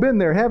 We've all been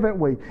there, haven't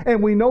we?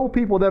 And we know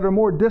people that are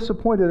more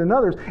disappointed than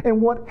others.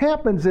 And what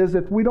happens is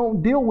if we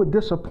don't deal with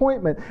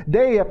disappointment,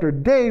 day after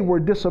day we're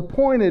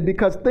disappointed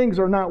because things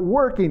are not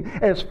working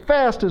as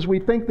fast as we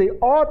think they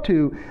ought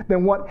to,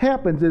 then what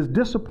happens is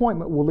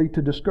disappointment will lead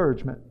to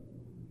discouragement.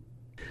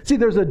 See,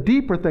 there's a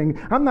deeper thing.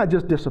 I'm not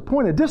just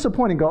disappointed.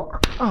 Disappointed go,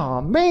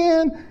 oh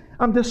man,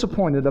 I'm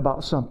disappointed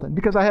about something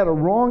because I had a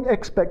wrong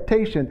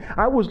expectation.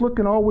 I was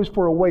looking always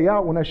for a way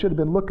out when I should have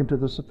been looking to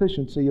the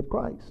sufficiency of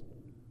Christ.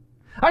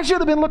 I should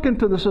have been looking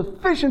to the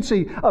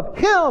sufficiency of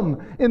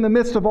Him in the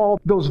midst of all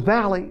those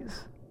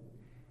valleys.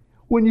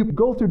 When you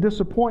go through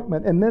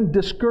disappointment and then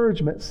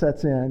discouragement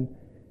sets in,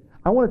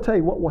 I want to tell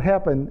you what will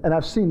happen, and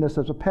I've seen this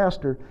as a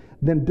pastor,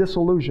 then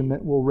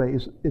disillusionment will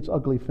raise its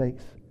ugly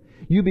face.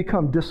 You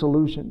become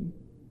disillusioned.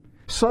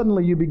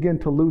 Suddenly you begin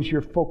to lose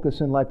your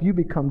focus in life. You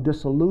become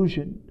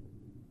disillusioned.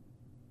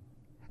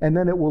 And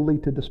then it will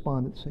lead to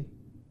despondency.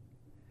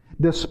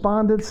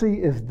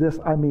 Despondency is this,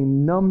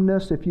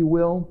 numbness, if you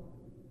will.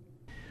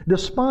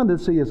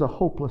 Despondency is a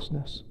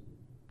hopelessness.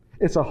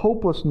 It's a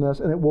hopelessness,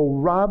 and it will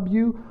rob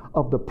you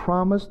of the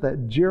promise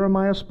that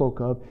Jeremiah spoke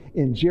of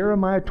in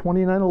Jeremiah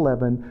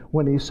 29:11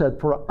 when he said,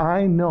 "For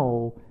I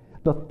know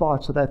the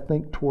thoughts that I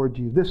think toward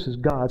you." This is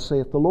God,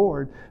 saith the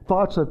Lord.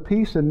 Thoughts of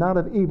peace and not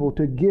of evil,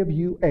 to give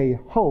you a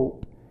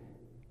hope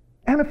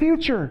and a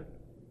future.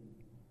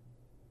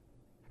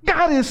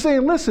 God is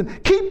saying, listen,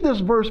 keep this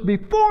verse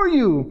before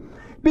you,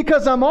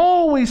 because I'm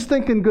always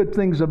thinking good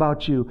things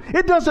about you.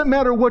 It doesn't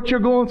matter what you're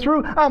going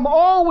through. I'm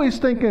always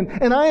thinking,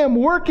 and I am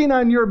working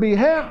on your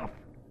behalf.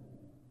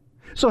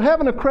 So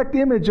having a correct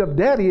image of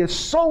Daddy is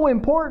so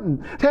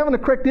important. Having a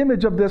correct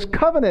image of this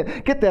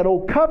covenant. Get that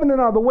old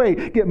covenant out of the way.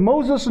 Get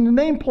Moses'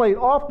 nameplate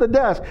off the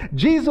desk.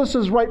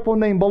 Jesus' rightful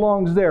name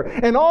belongs there.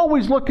 And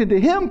always looking to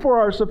Him for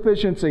our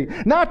sufficiency.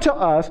 Not to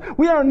us.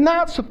 We are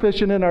not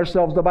sufficient in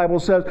ourselves, the Bible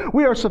says.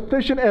 We are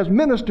sufficient as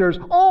ministers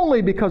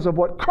only because of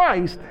what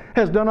Christ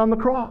has done on the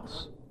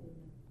cross.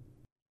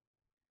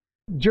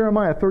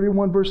 Jeremiah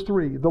 31 verse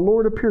 3. The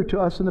Lord appeared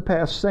to us in the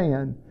past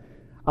saying,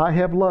 I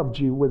have loved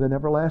you with an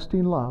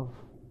everlasting love.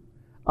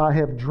 I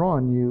have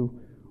drawn you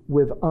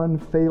with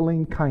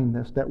unfailing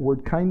kindness. That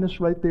word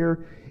kindness right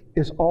there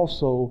is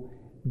also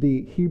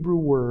the Hebrew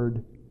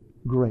word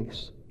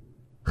grace.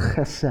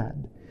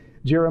 Chesed.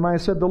 Jeremiah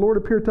said, the Lord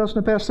appeared to us in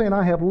the past saying,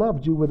 I have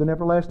loved you with an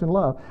everlasting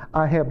love.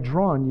 I have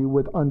drawn you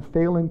with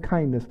unfailing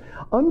kindness.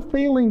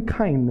 Unfailing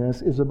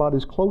kindness is about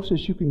as close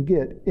as you can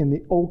get in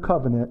the Old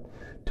Covenant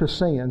to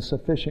saying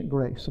sufficient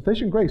grace.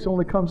 Sufficient grace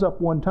only comes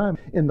up one time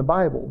in the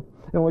Bible.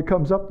 It only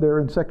comes up there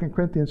in 2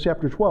 Corinthians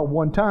chapter 12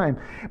 one time.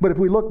 But if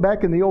we look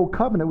back in the Old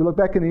Covenant, we look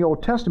back in the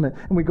Old Testament,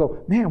 and we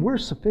go, man,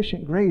 where's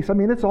sufficient grace? I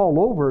mean, it's all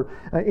over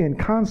in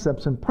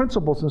concepts and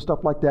principles and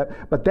stuff like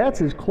that. But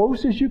that's as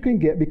close as you can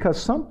get, because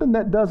something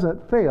that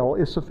doesn't fail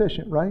is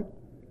sufficient, right?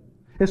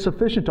 It's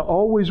sufficient to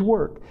always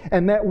work.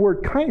 And that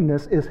word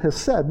kindness is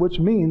hesed, which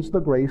means the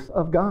grace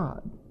of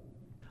God.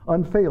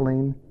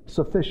 Unfailing,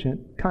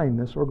 sufficient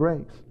kindness or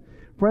grace.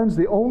 Friends,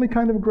 the only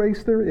kind of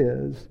grace there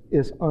is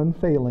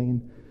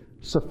unfailing,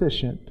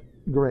 sufficient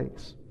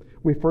grace.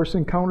 We first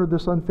encounter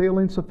this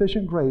unfailing,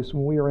 sufficient grace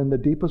when we are in the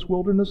deepest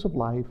wilderness of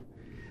life.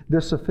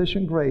 This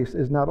sufficient grace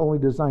is not only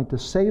designed to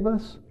save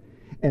us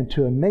and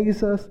to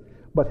amaze us,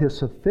 but His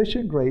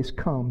sufficient grace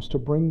comes to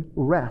bring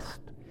rest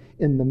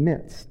in the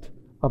midst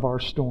of our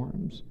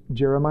storms.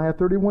 Jeremiah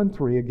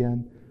 31:3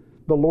 again.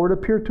 The Lord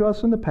appeared to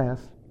us in the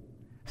past,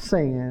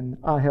 saying,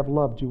 I have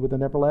loved you with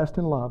an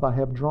everlasting love. I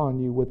have drawn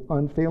you with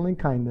unfailing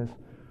kindness.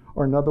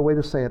 Or another way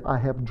to say it, I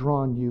have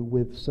drawn you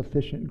with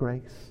sufficient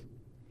grace.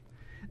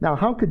 Now,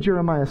 how could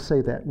Jeremiah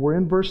say that? We're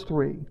in verse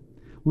 3.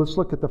 Let's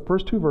look at the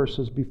first two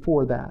verses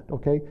before that,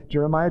 okay?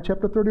 Jeremiah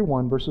chapter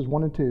 31, verses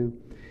 1 and 2.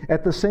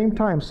 At the same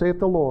time, saith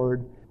the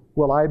Lord,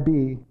 will I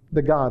be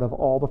the God of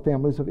all the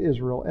families of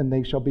Israel, and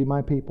they shall be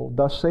my people.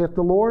 Thus saith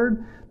the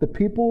Lord, the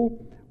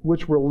people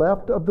which were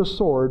left of the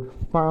sword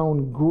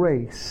found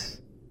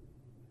grace.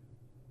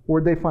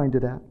 Where'd they find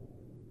it at?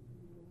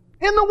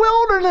 In the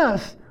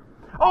wilderness.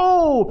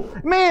 Oh,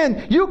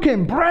 man, you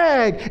can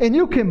brag and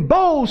you can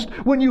boast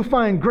when you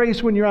find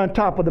grace when you're on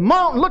top of the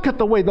mountain. Look at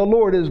the way the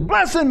Lord is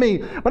blessing me.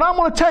 But I'm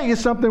going to tell you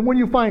something. When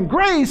you find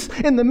grace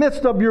in the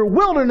midst of your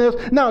wilderness,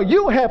 now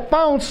you have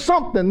found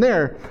something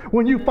there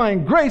when you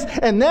find grace.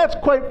 And that's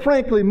quite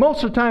frankly,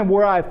 most of the time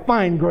where I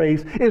find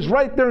grace is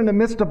right there in the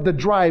midst of the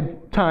dry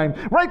time,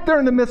 right there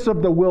in the midst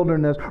of the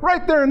wilderness,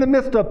 right there in the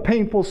midst of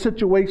painful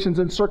situations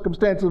and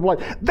circumstances of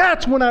life.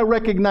 That's when I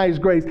recognize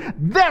grace.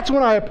 That's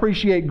when I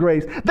appreciate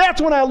grace. That's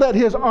when I let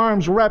His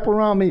arms wrap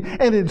around me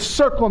and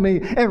encircle me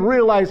and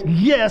realize,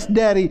 yes,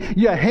 Daddy,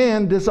 your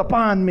hand is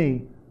upon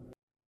me.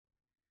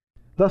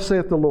 Thus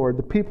saith the Lord,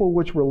 the people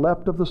which were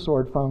left of the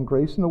sword found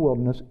grace in the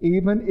wilderness,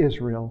 even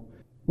Israel,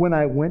 when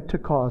I went to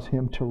cause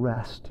him to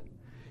rest.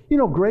 You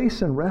know,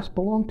 grace and rest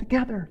belong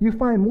together. You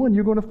find one,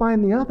 you're going to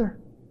find the other.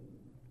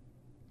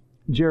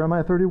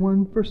 Jeremiah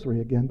 31, verse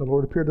 3 again. The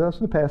Lord appeared to us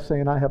in the past,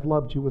 saying, I have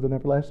loved you with an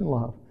everlasting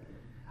love.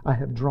 I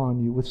have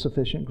drawn you with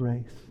sufficient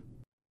grace.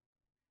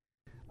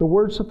 The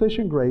word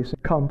sufficient grace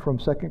come from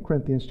 2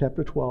 Corinthians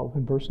chapter 12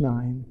 and verse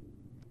 9.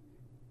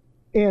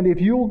 And if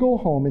you'll go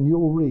home and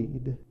you'll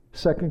read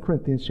 2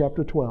 Corinthians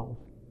chapter 12,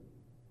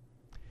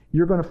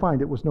 you're going to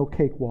find it was no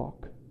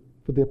cakewalk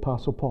for the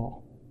Apostle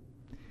Paul.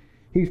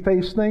 He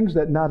faced things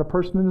that not a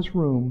person in this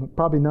room,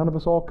 probably none of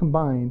us all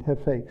combined,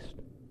 have faced.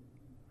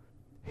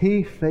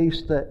 He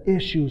faced the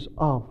issues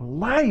of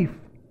life.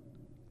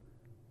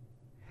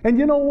 And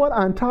you know what?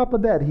 On top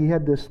of that, he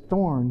had this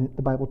thorn that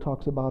the Bible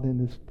talks about in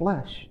his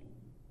flesh.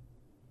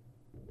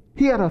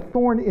 He had a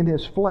thorn in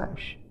his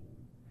flesh.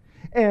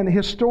 And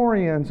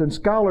historians and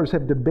scholars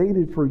have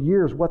debated for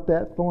years what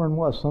that thorn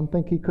was. Some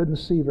think he couldn't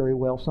see very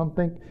well. Some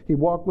think he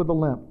walked with a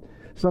limp.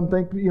 Some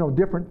think,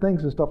 different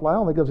things and stuff. I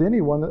don't think there's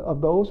any one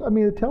of those. I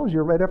mean, it tells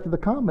you right after the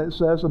comment, it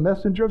says, a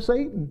messenger of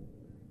Satan.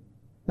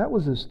 That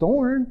was his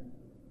thorn.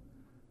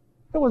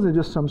 It wasn't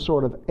just some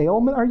sort of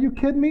ailment. Are you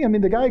kidding me? I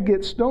mean, the guy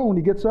gets stoned.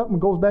 He gets up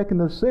and goes back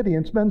into the city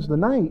and spends the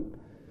night.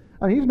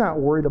 I mean, he's not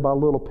worried about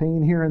a little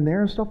pain here and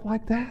there and stuff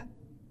like that.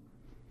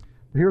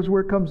 Here's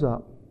where it comes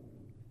up.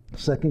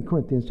 2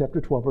 Corinthians chapter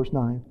 12, verse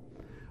 9.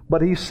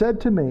 But he said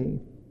to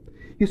me,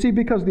 you see,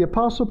 because the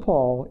Apostle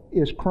Paul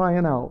is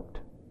crying out,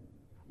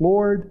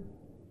 Lord,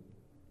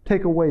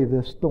 take away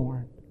this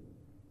thorn.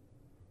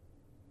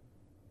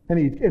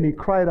 And he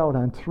cried out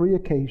on 3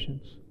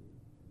 occasions.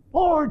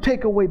 Lord,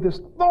 take away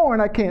this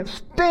thorn. I can't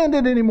stand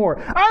it anymore.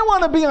 I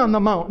want to be on the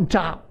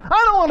mountaintop.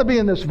 I don't want to be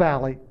in this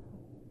valley.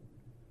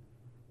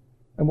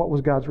 And what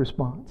was God's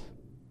response?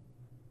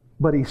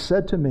 But he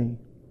said to me,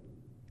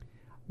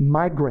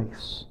 my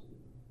grace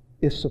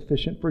is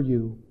sufficient for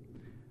you,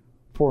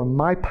 for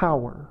my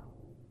power,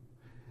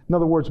 in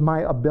other words,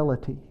 my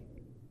ability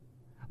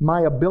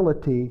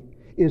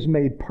is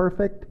made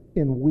perfect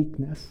in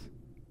weakness.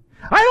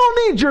 I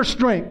don't need your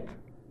strength.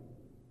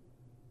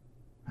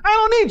 I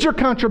don't need your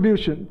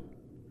contribution.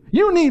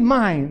 You need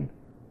mine.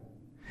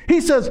 He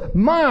says,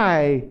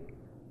 my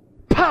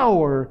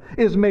power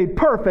is made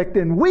perfect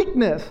in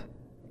weakness.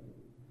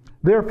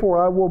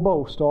 Therefore, I will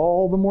boast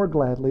all the more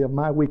gladly of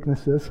my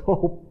weaknesses.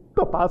 Oh,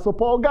 the Apostle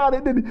Paul got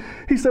it.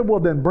 He said, well,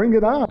 then bring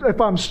it on.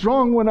 If I'm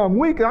strong when I'm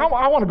weak, I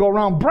want to go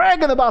around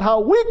bragging about how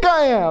weak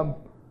I am.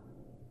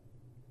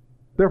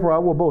 Therefore, I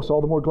will boast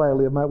all the more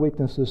gladly of my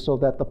weaknesses so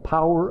that the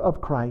power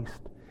of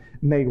Christ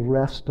may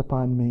rest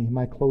upon me.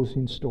 My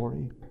closing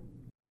story.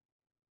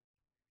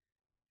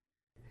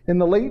 In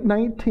the late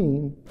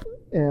 19th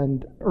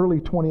and early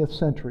 20th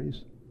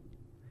centuries,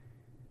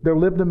 there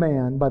lived a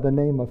man by the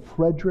name of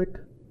Frederick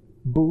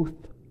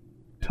Booth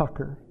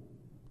Tucker.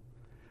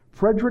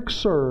 Frederick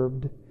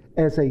served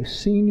as a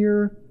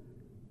senior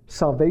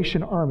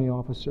Salvation Army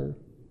officer.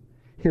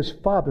 His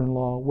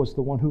father-in-law was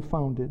the one who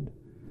founded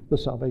the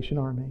Salvation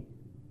Army.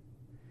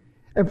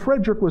 And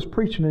Frederick was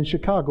preaching in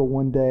Chicago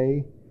one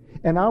day,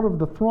 and out of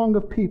the throng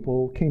of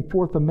people came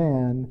forth a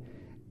man,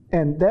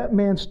 and that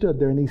man stood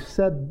there and he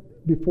said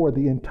before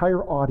the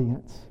entire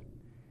audience,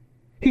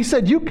 he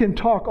said, you can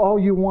talk all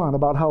you want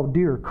about how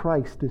dear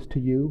Christ is to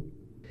you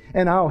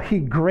and how He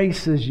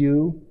graces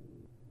you,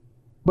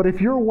 but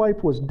if your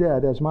wife was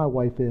dead, as my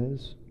wife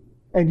is,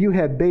 and you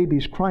had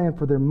babies crying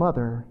for their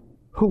mother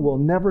who will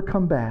never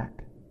come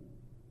back,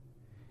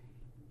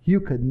 you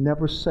could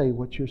never say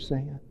what you're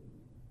saying.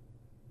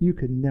 You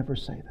could never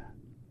say that.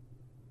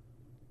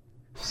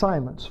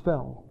 Silence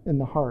fell in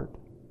the heart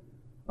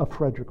of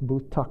Frederick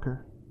Booth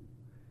Tucker.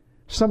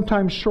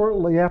 Sometime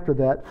shortly after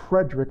that,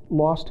 Frederick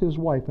lost his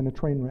wife in a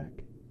train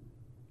wreck.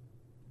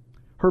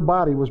 Her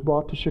body was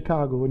brought to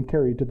Chicago and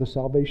carried to the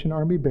Salvation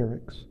Army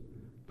barracks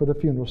for the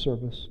funeral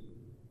service.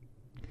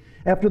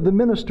 After the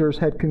ministers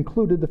had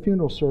concluded the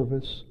funeral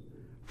service,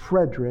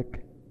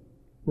 Frederick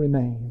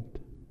remained.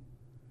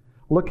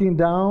 Looking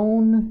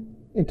down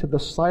into the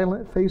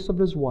silent face of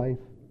his wife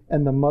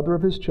and the mother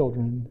of his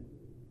children,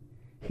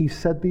 he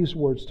said these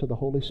words to the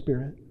Holy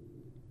Spirit.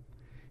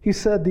 He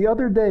said, the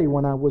other day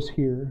when I was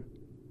here,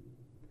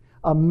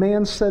 a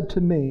man said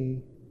to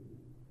me,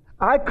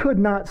 I could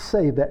not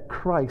say that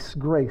Christ's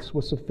grace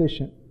was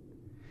sufficient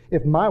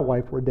if my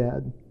wife were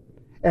dead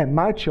And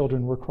my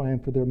children were crying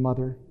for their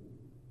mother.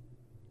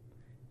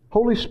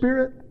 Holy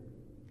Spirit,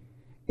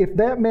 if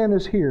that man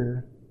is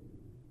here,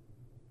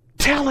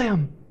 tell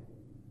him.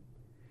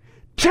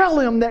 Tell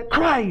him that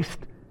Christ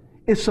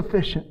is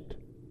sufficient.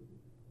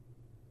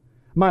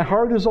 My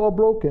heart is all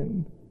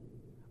broken.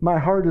 My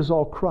heart is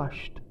all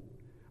crushed.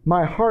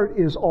 My heart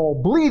is all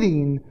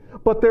bleeding,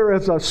 but there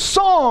is a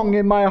song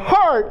in my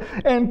heart,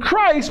 and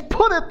Christ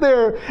put it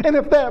there. And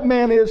if that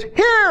man is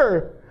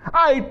here,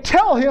 I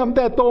tell him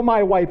that though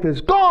my wife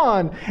is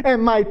gone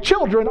and my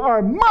children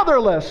are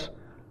motherless,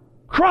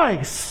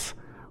 Christ's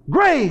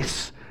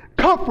grace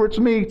comforts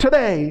me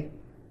today.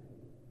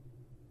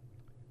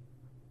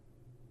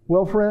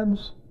 Well,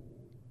 friends,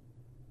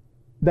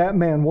 that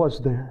man was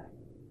there.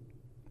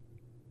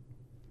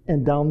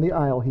 And down the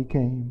aisle he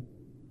came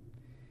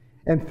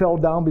and fell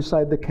down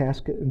beside the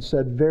casket and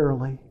said,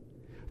 "Verily,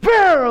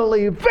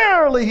 verily,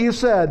 verily," he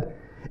said,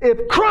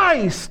 "if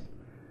Christ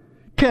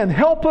can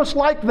help us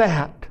like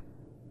that,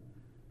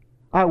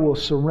 I will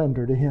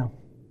surrender to Him."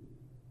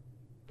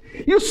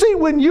 You see,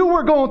 when you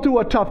were going through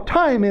a tough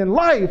time in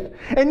life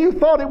and you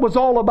thought it was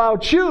all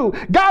about you,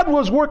 God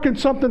was working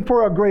something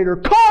for a greater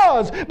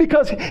cause,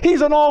 because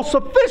He's an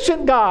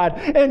all-sufficient God,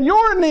 and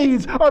your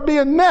needs are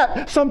being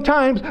met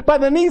sometimes by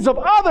the needs of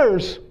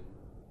others.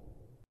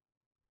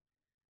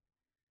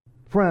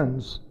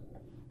 Friends,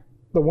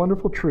 the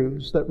wonderful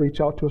truths that reach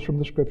out to us from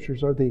the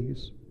Scriptures are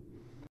these.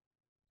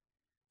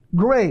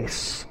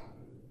 Grace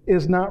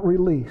is not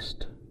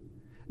released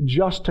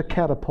just to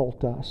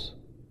catapult us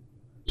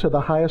to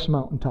the highest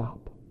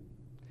mountaintop.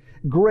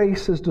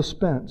 Grace is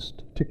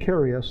dispensed to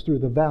carry us through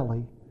the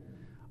valley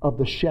of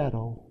the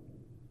shadow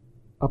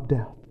of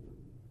death.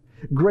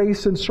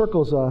 Grace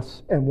encircles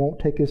us and won't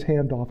take His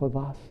hand off of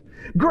us.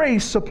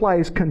 Grace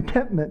supplies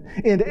contentment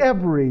in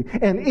every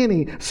and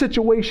any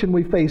situation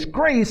we face.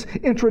 Grace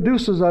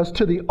introduces us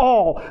to the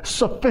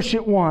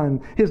all-sufficient one.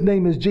 His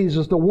name is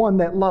Jesus, the one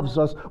that loves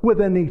us with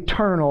an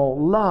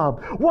eternal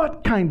love.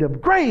 What kind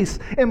of grace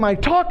am I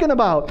talking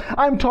about?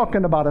 I'm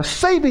talking about a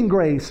saving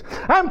grace.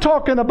 I'm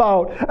talking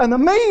about an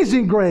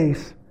amazing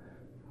grace.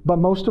 But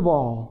most of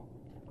all,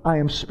 I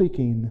am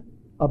speaking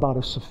about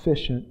a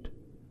sufficient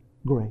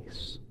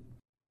grace.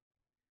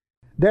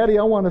 Daddy,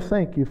 I want to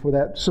thank You for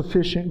that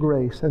sufficient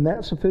grace. And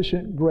that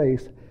sufficient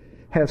grace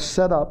has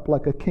set up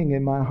like a king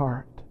in my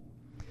heart.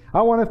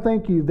 I want to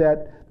thank You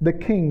that the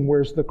king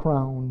wears the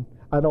crown.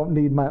 I don't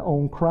need my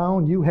own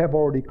crown. You have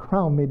already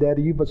crowned me,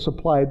 Daddy. You've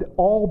supplied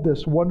all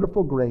this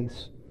wonderful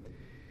grace.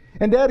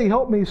 And Daddy,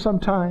 help me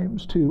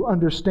sometimes to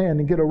understand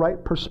and get a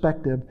right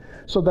perspective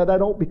so that I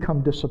don't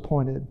become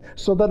disappointed,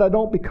 so that I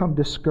don't become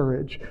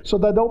discouraged, so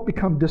that I don't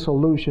become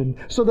disillusioned,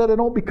 so that I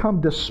don't become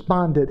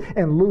despondent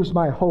and lose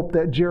my hope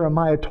that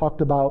Jeremiah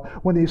talked about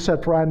when he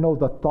said, "For I know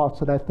the thoughts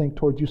that I think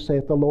toward you,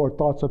 saith the Lord,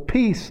 thoughts of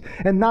peace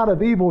and not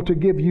of evil, to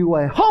give you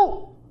a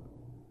hope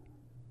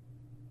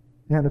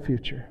and a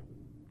future."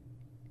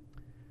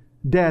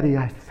 Daddy,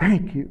 I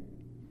thank You.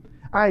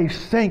 I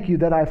thank You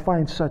that I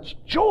find such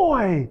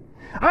joy.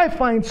 I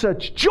find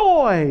such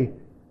joy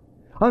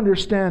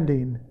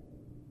understanding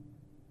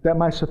that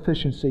my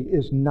sufficiency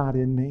is not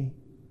in me.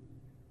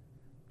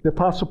 The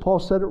Apostle Paul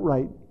said it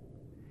right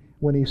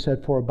when he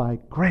said, "For by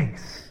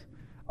grace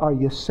are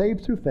you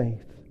saved through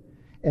faith,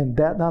 and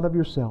that not of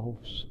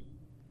yourselves.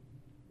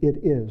 It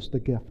is the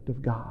gift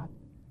of God."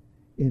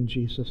 In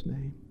Jesus'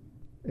 name,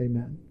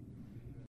 amen.